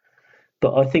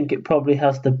 but I think it probably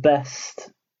has the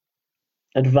best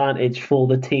advantage for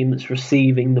the team that's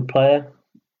receiving the player,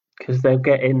 because they're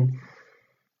getting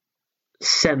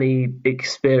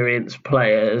semi-experienced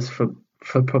players for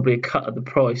probably a cut of the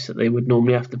price that they would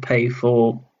normally have to pay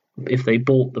for if they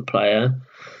bought the player.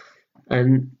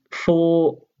 And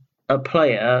for a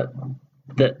player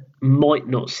that might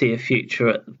not see a future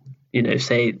at,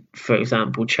 say, for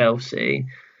example, Chelsea,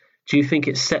 do you think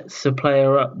it sets the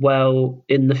player up well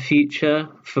in the future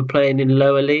for playing in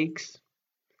lower leagues?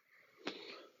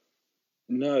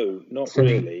 No, not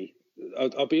really.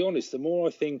 I'll be honest, the more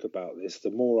I think about this,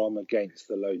 the more I'm against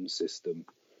the loan system,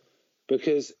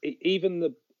 because even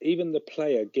the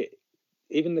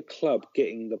club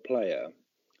getting the player.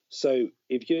 So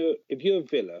if you're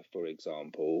Villa, for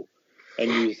example,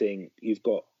 and you think you've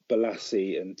got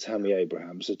Balassi and Tammy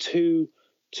Abraham, so two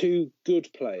good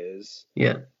players.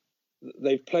 Yeah,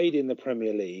 they've played in the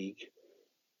Premier League.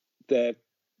 They're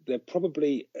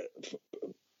probably,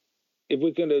 if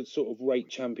we're going to sort of rate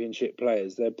Championship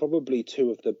players, they're probably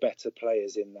two of the better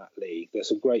players in that league. There's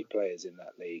some great players in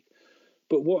that league.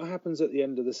 But what happens at the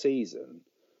end of the season?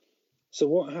 So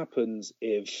what happens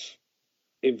if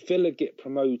Villa get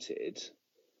promoted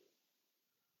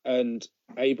and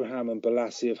Abraham and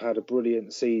Balassi have had a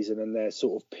brilliant season and they're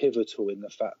sort of pivotal in the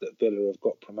fact that Villa have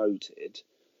got promoted?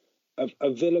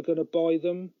 Are Villa going to buy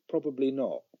them? Probably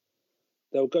not.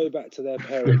 They'll go back to their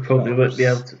parent they probably clubs, won't be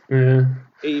able to.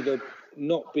 Either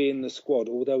not be in the squad,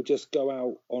 or they'll just go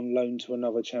out on loan to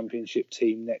another Championship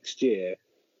team next year.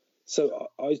 So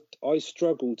I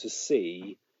struggle to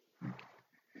see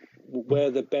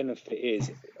where the benefit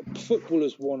is.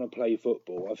 Footballers want to play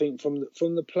football. I think from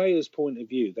the players' point of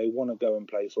view, they want to go and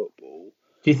play football.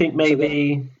 Do you think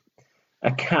maybe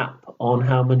a cap on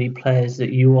how many players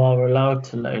that you are allowed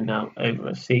to loan out over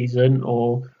a season,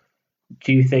 or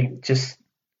do you think just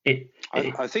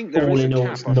I think there all is in a all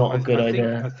cap. it's not a good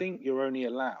idea? I think you're only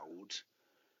allowed.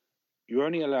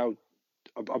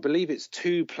 I believe it's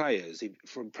 2 players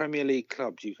from Premier League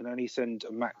clubs. You can only send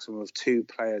a maximum of 2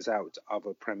 players out to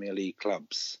other Premier League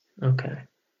clubs. Okay.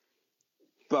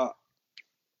 But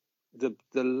the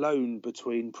loan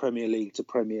between Premier League to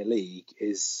Premier League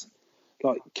is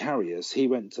like Karius. He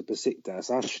went to Besiktas.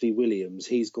 Ashley Williams,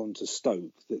 he's gone to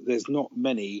Stoke. There's not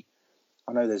many.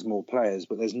 I know there's more players,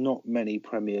 but there's not many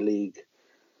Premier League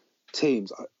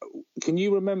teams. Can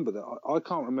you remember that? I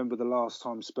can't remember the last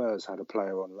time Spurs had a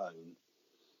player on loan.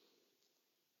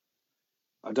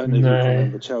 I don't know if you can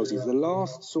remember Chelsea's. The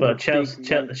last sort of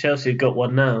Chelsea got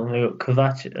one now. They got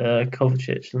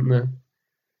Kovacic, haven't they?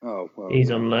 Oh, well,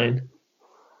 he's on loan.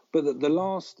 But the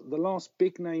last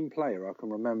big name player I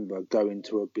can remember going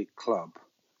to a big club,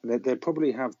 and there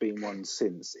probably have been one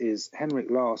since, is Henrik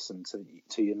Larsson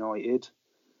to United.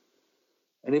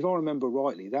 And if I remember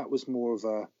rightly, that was more of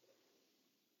a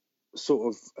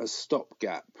sort of a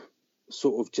stopgap,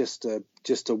 sort of just a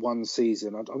one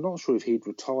season. I'm not sure if he'd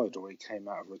retired or he came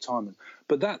out of retirement,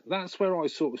 but that's where I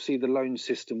sort of see the loan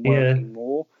system working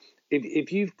more.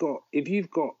 if you've got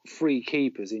 3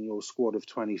 keepers in your squad of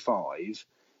 25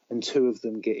 and 2 of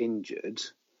them get injured,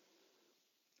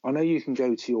 I know you can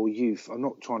go to your youth. I'm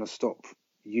not trying to stop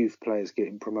youth players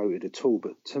getting promoted at all,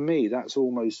 but to me, that's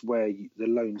almost where the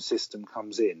loan system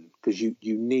comes in, because you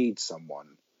need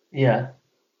someone. Yeah.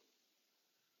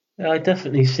 I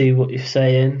definitely see what you're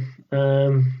saying.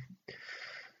 I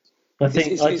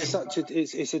think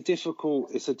it's a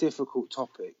difficult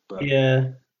topic, but yeah.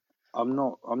 I'm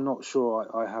not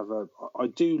sure I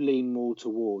do lean more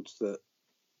towards that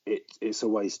it's a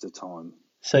waste of time.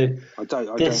 So I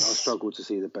struggle to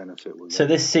see the benefit with it. So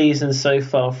this season so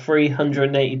far,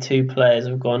 382 players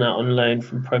have gone out on loan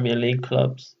from Premier League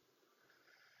clubs.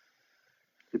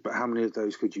 But how many of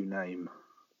those could you name?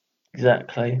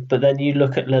 Exactly. But then you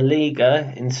look at La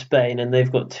Liga in Spain and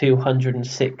they've got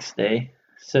 260.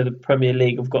 So the Premier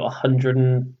League have got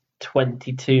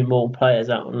 122 more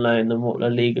players out on loan than what La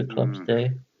Liga clubs do.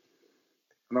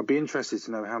 And I'd be interested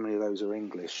to know how many of those are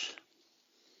English.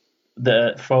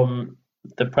 From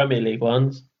the Premier League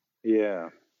ones? Yeah.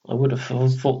 I would have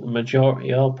thought the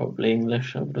majority are probably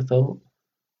English, I would have thought.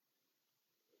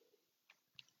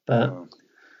 But I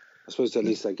suppose at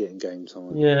least they're getting game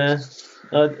time. Yeah,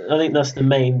 I think that's the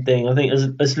main thing. I think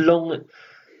as long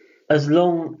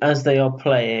as they are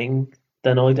playing,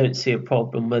 then I don't see a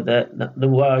problem with it. The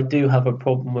way I do have a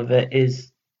problem with it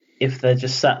is if they're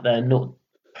just sat there not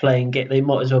playing, they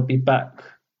might as well be back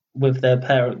with their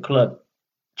parent club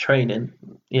training,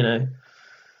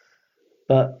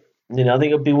 But I think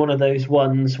it'll be one of those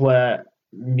ones where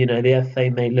the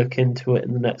FA may look into it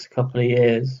in the next couple of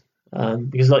years,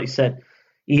 because like you said,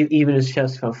 even as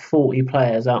Chelsea have 40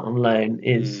 players out on loan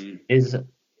is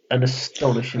an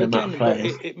astonishing amount of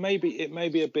players. It may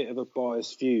be a bit of a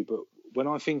biased view, but when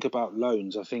I think about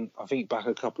loans, I think back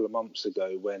a couple of months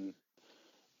ago when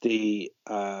the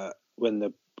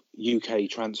UK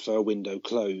transfer window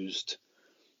closed,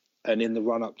 and in the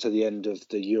run up to the end of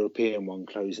the European one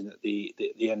closing at the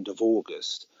end of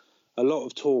August, a lot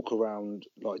of talk around,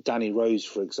 like Danny Rose,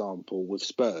 for example, with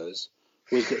Spurs,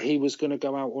 was that he was going to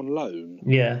go out on loan.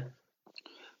 Yeah.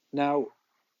 Now,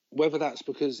 whether that's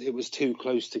because it was too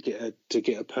close to get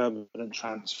a permanent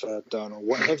transfer done, or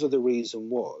whatever the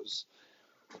reason was,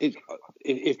 if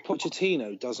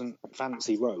Pochettino doesn't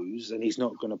fancy Rose and he's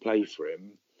not going to play for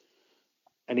him,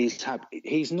 and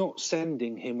he's not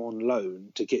sending him on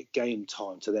loan to get game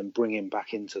time to then bring him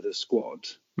back into the squad.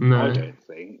 No, I don't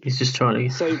think he's just trying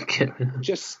to get rid of him.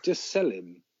 Just sell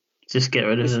him. Just get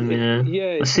rid of him.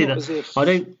 Yeah, I see that. I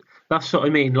don't. That's what I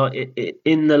mean. Like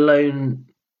in the loan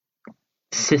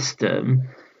system,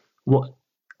 what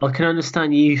I can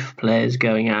understand youth players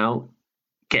going out,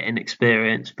 getting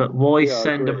experience, but why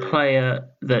send a player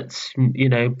that's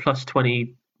plus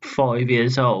 25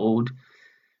 years old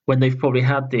when they've probably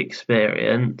had the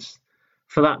experience,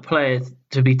 for that player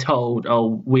to be told,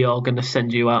 oh, we are going to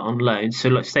send you out on loan. So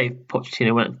let's say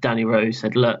Pochettino went to Danny Rose,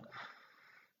 said, look,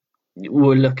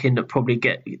 we're looking at probably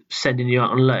sending you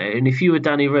out on loan. If you were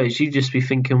Danny Rose, you'd just be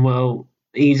thinking, well,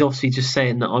 he's obviously just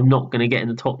saying that I'm not going to get in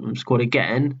the Tottenham squad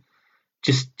again.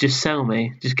 Just sell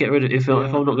me. Just get rid of it. If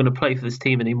I'm not going to play for this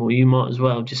team anymore, you might as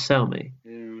well just sell me.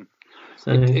 Yeah.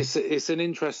 So it's an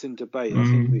interesting debate. I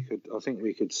think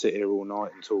we could sit here all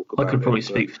night and talk about it. I could probably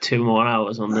speak for 2 more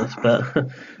hours on this,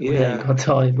 but we ain't got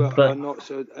time. But I'm not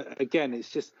sure. Again, it's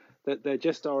just that they're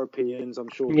just our opinions. I'm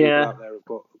sure people out there have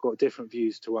got different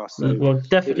views to us. So well,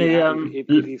 definitely. If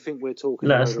you think we're talking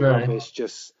about rubbish,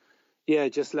 just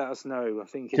let us know. I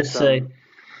think it's, just say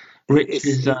Rich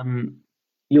is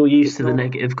You're used to the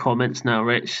negative comments now,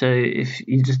 Rich, so if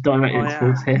you just direct it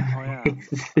towards him.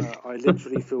 I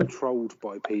literally feel trolled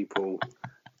by people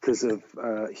because of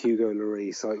Hugo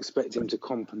Lloris. I expect him to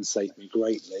compensate me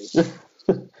greatly.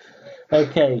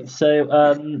 Okay,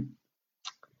 so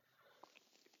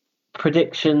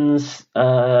predictions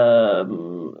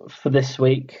for this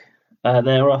week.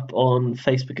 They're up on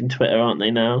Facebook and Twitter, aren't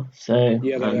they now? So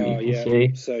yeah, they are. You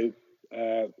can see. So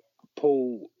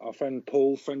Paul, our friend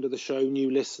Paul, friend of the show,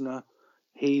 new listener,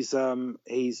 he's our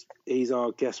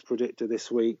guest predictor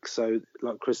this week. So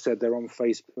like Chris said, they're on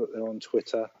Facebook, they're on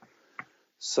Twitter.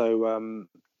 So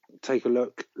take a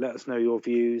look, let us know your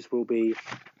views. We'll be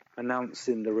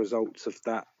announcing the results of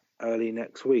that early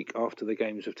next week after the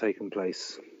games have taken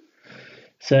place.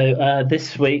 So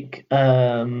this week,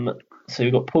 so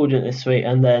we've got Paul doing it this week,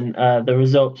 and then the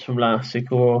results from last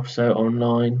week are also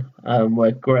online,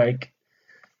 where Greg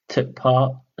took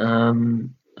part,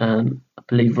 and I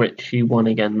believe Rich, you won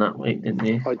again that week, didn't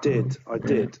you? I did,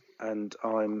 and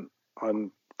I'm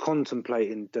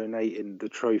contemplating donating the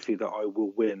trophy that I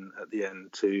will win at the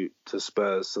end to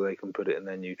Spurs so they can put it in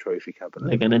their new trophy cabinet.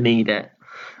 They're going to need it.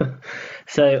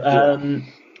 So,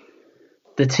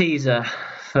 the teaser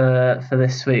for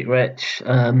this week, Rich.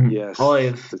 Yes,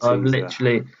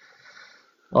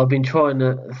 I've been trying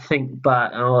to think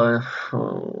back. I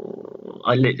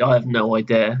have no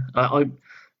idea.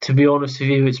 To be honest with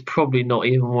you, it's probably not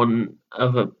even one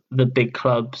of the big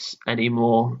clubs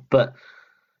anymore. But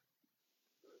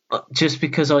just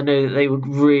because I know that they were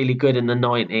really good in the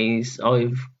 90s,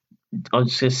 I'm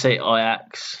just going to say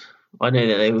Ajax. I know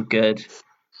that they were good.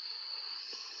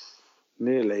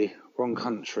 Nearly. Wrong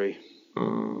country.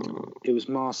 It was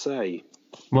Marseille.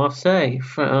 Marseille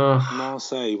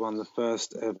won the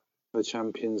first ever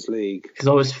Champions League. Because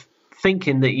I was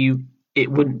thinking that it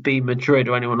wouldn't be Madrid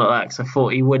or anyone like that, because I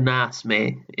thought you wouldn't ask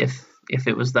me if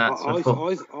it was that. I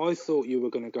thought you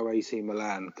were going to go AC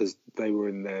Milan because they were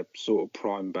in their sort of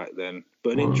prime back then.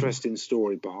 But an interesting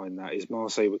story behind that is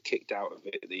Marseille were kicked out of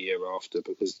it the year after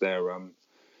because their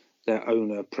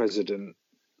owner, president,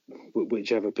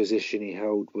 whichever position he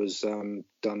held, was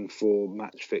done for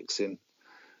match fixing.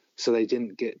 So they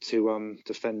didn't get to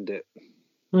defend it.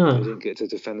 They didn't get to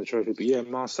defend the trophy. But yeah,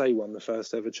 Marseille won the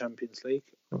first ever Champions League.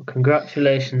 Well,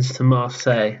 congratulations to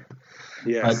Marseille.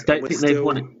 Yes, I don't think they've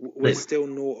won it. We're still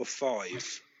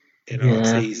 0-5 in our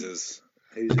teasers.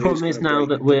 The problem is now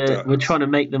that we're trying to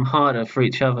make them harder for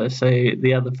each other, so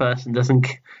the other person doesn't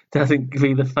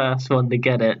be the first one to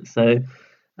get it. So,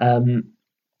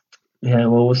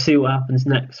 we'll see what happens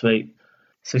next week.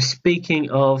 So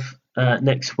speaking of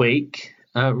next week,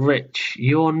 Rich,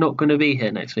 you're not going to be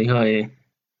here next week, are you?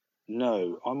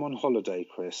 No, I'm on holiday,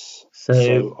 Chris.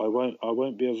 So I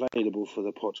won't be available for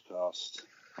the podcast,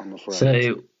 I'm afraid.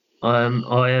 So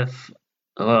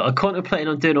I contemplated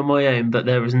on doing it on my own, but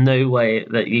there is no way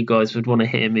that you guys would want to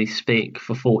hear me speak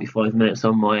for 45 minutes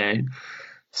on my own.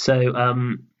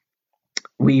 So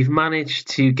we've managed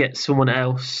to get someone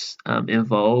else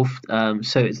involved.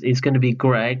 So it's going to be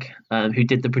Greg, who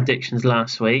did the predictions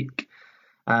last week.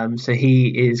 So he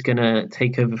is going to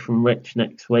take over from Rich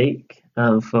next week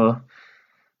for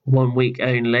 1 week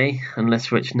only,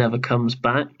 unless Rich never comes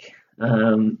back.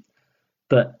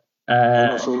 But I'm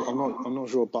not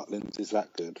sure Butlins is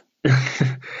that good.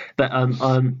 But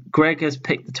Greg has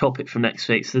picked the topic for next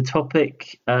week. So the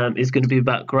topic is going to be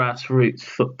about grassroots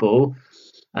football.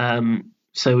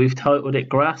 So we've titled it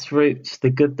Grassroots, the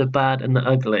Good, the Bad and the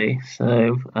Ugly.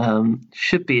 So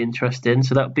should be interesting.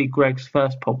 So that'll be Greg's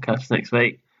first podcast next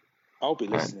week. I'll be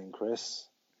listening, Chris.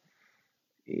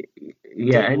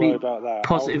 Yeah, Don't worry about that.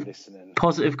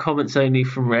 Positive comments only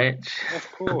from Rich.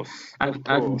 Of course. And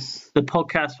the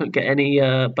podcast won't get any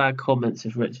bad comments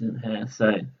if Rich isn't here.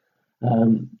 So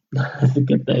that's a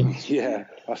good thing. Yeah.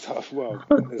 Well,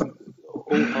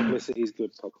 all publicity is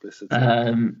good publicity.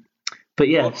 But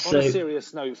yeah, on a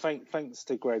serious note, thanks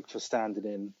to Greg for standing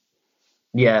in.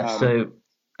 Yeah,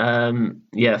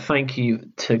 thank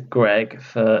you to Greg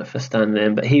for standing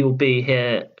in. But he will be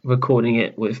here recording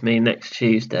it with me next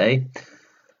Tuesday.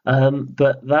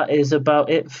 But that is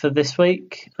about it for this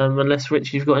week. Unless,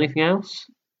 Rich, you've got anything else?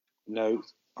 No,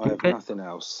 I have nothing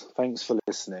else. Thanks for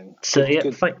listening. So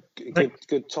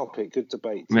good topic, good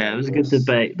debate. Yeah, it was a good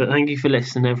debate. But thank you for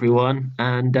listening, everyone.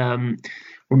 And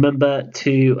remember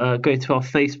to go to our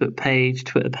Facebook page,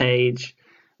 Twitter page.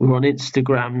 We're on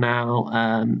Instagram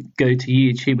now. Go to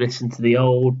YouTube, listen to the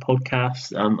old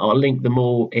podcasts. I'll link them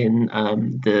all in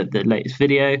the latest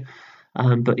video.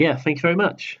 But yeah, thank you very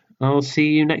much. I'll see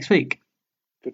you next week.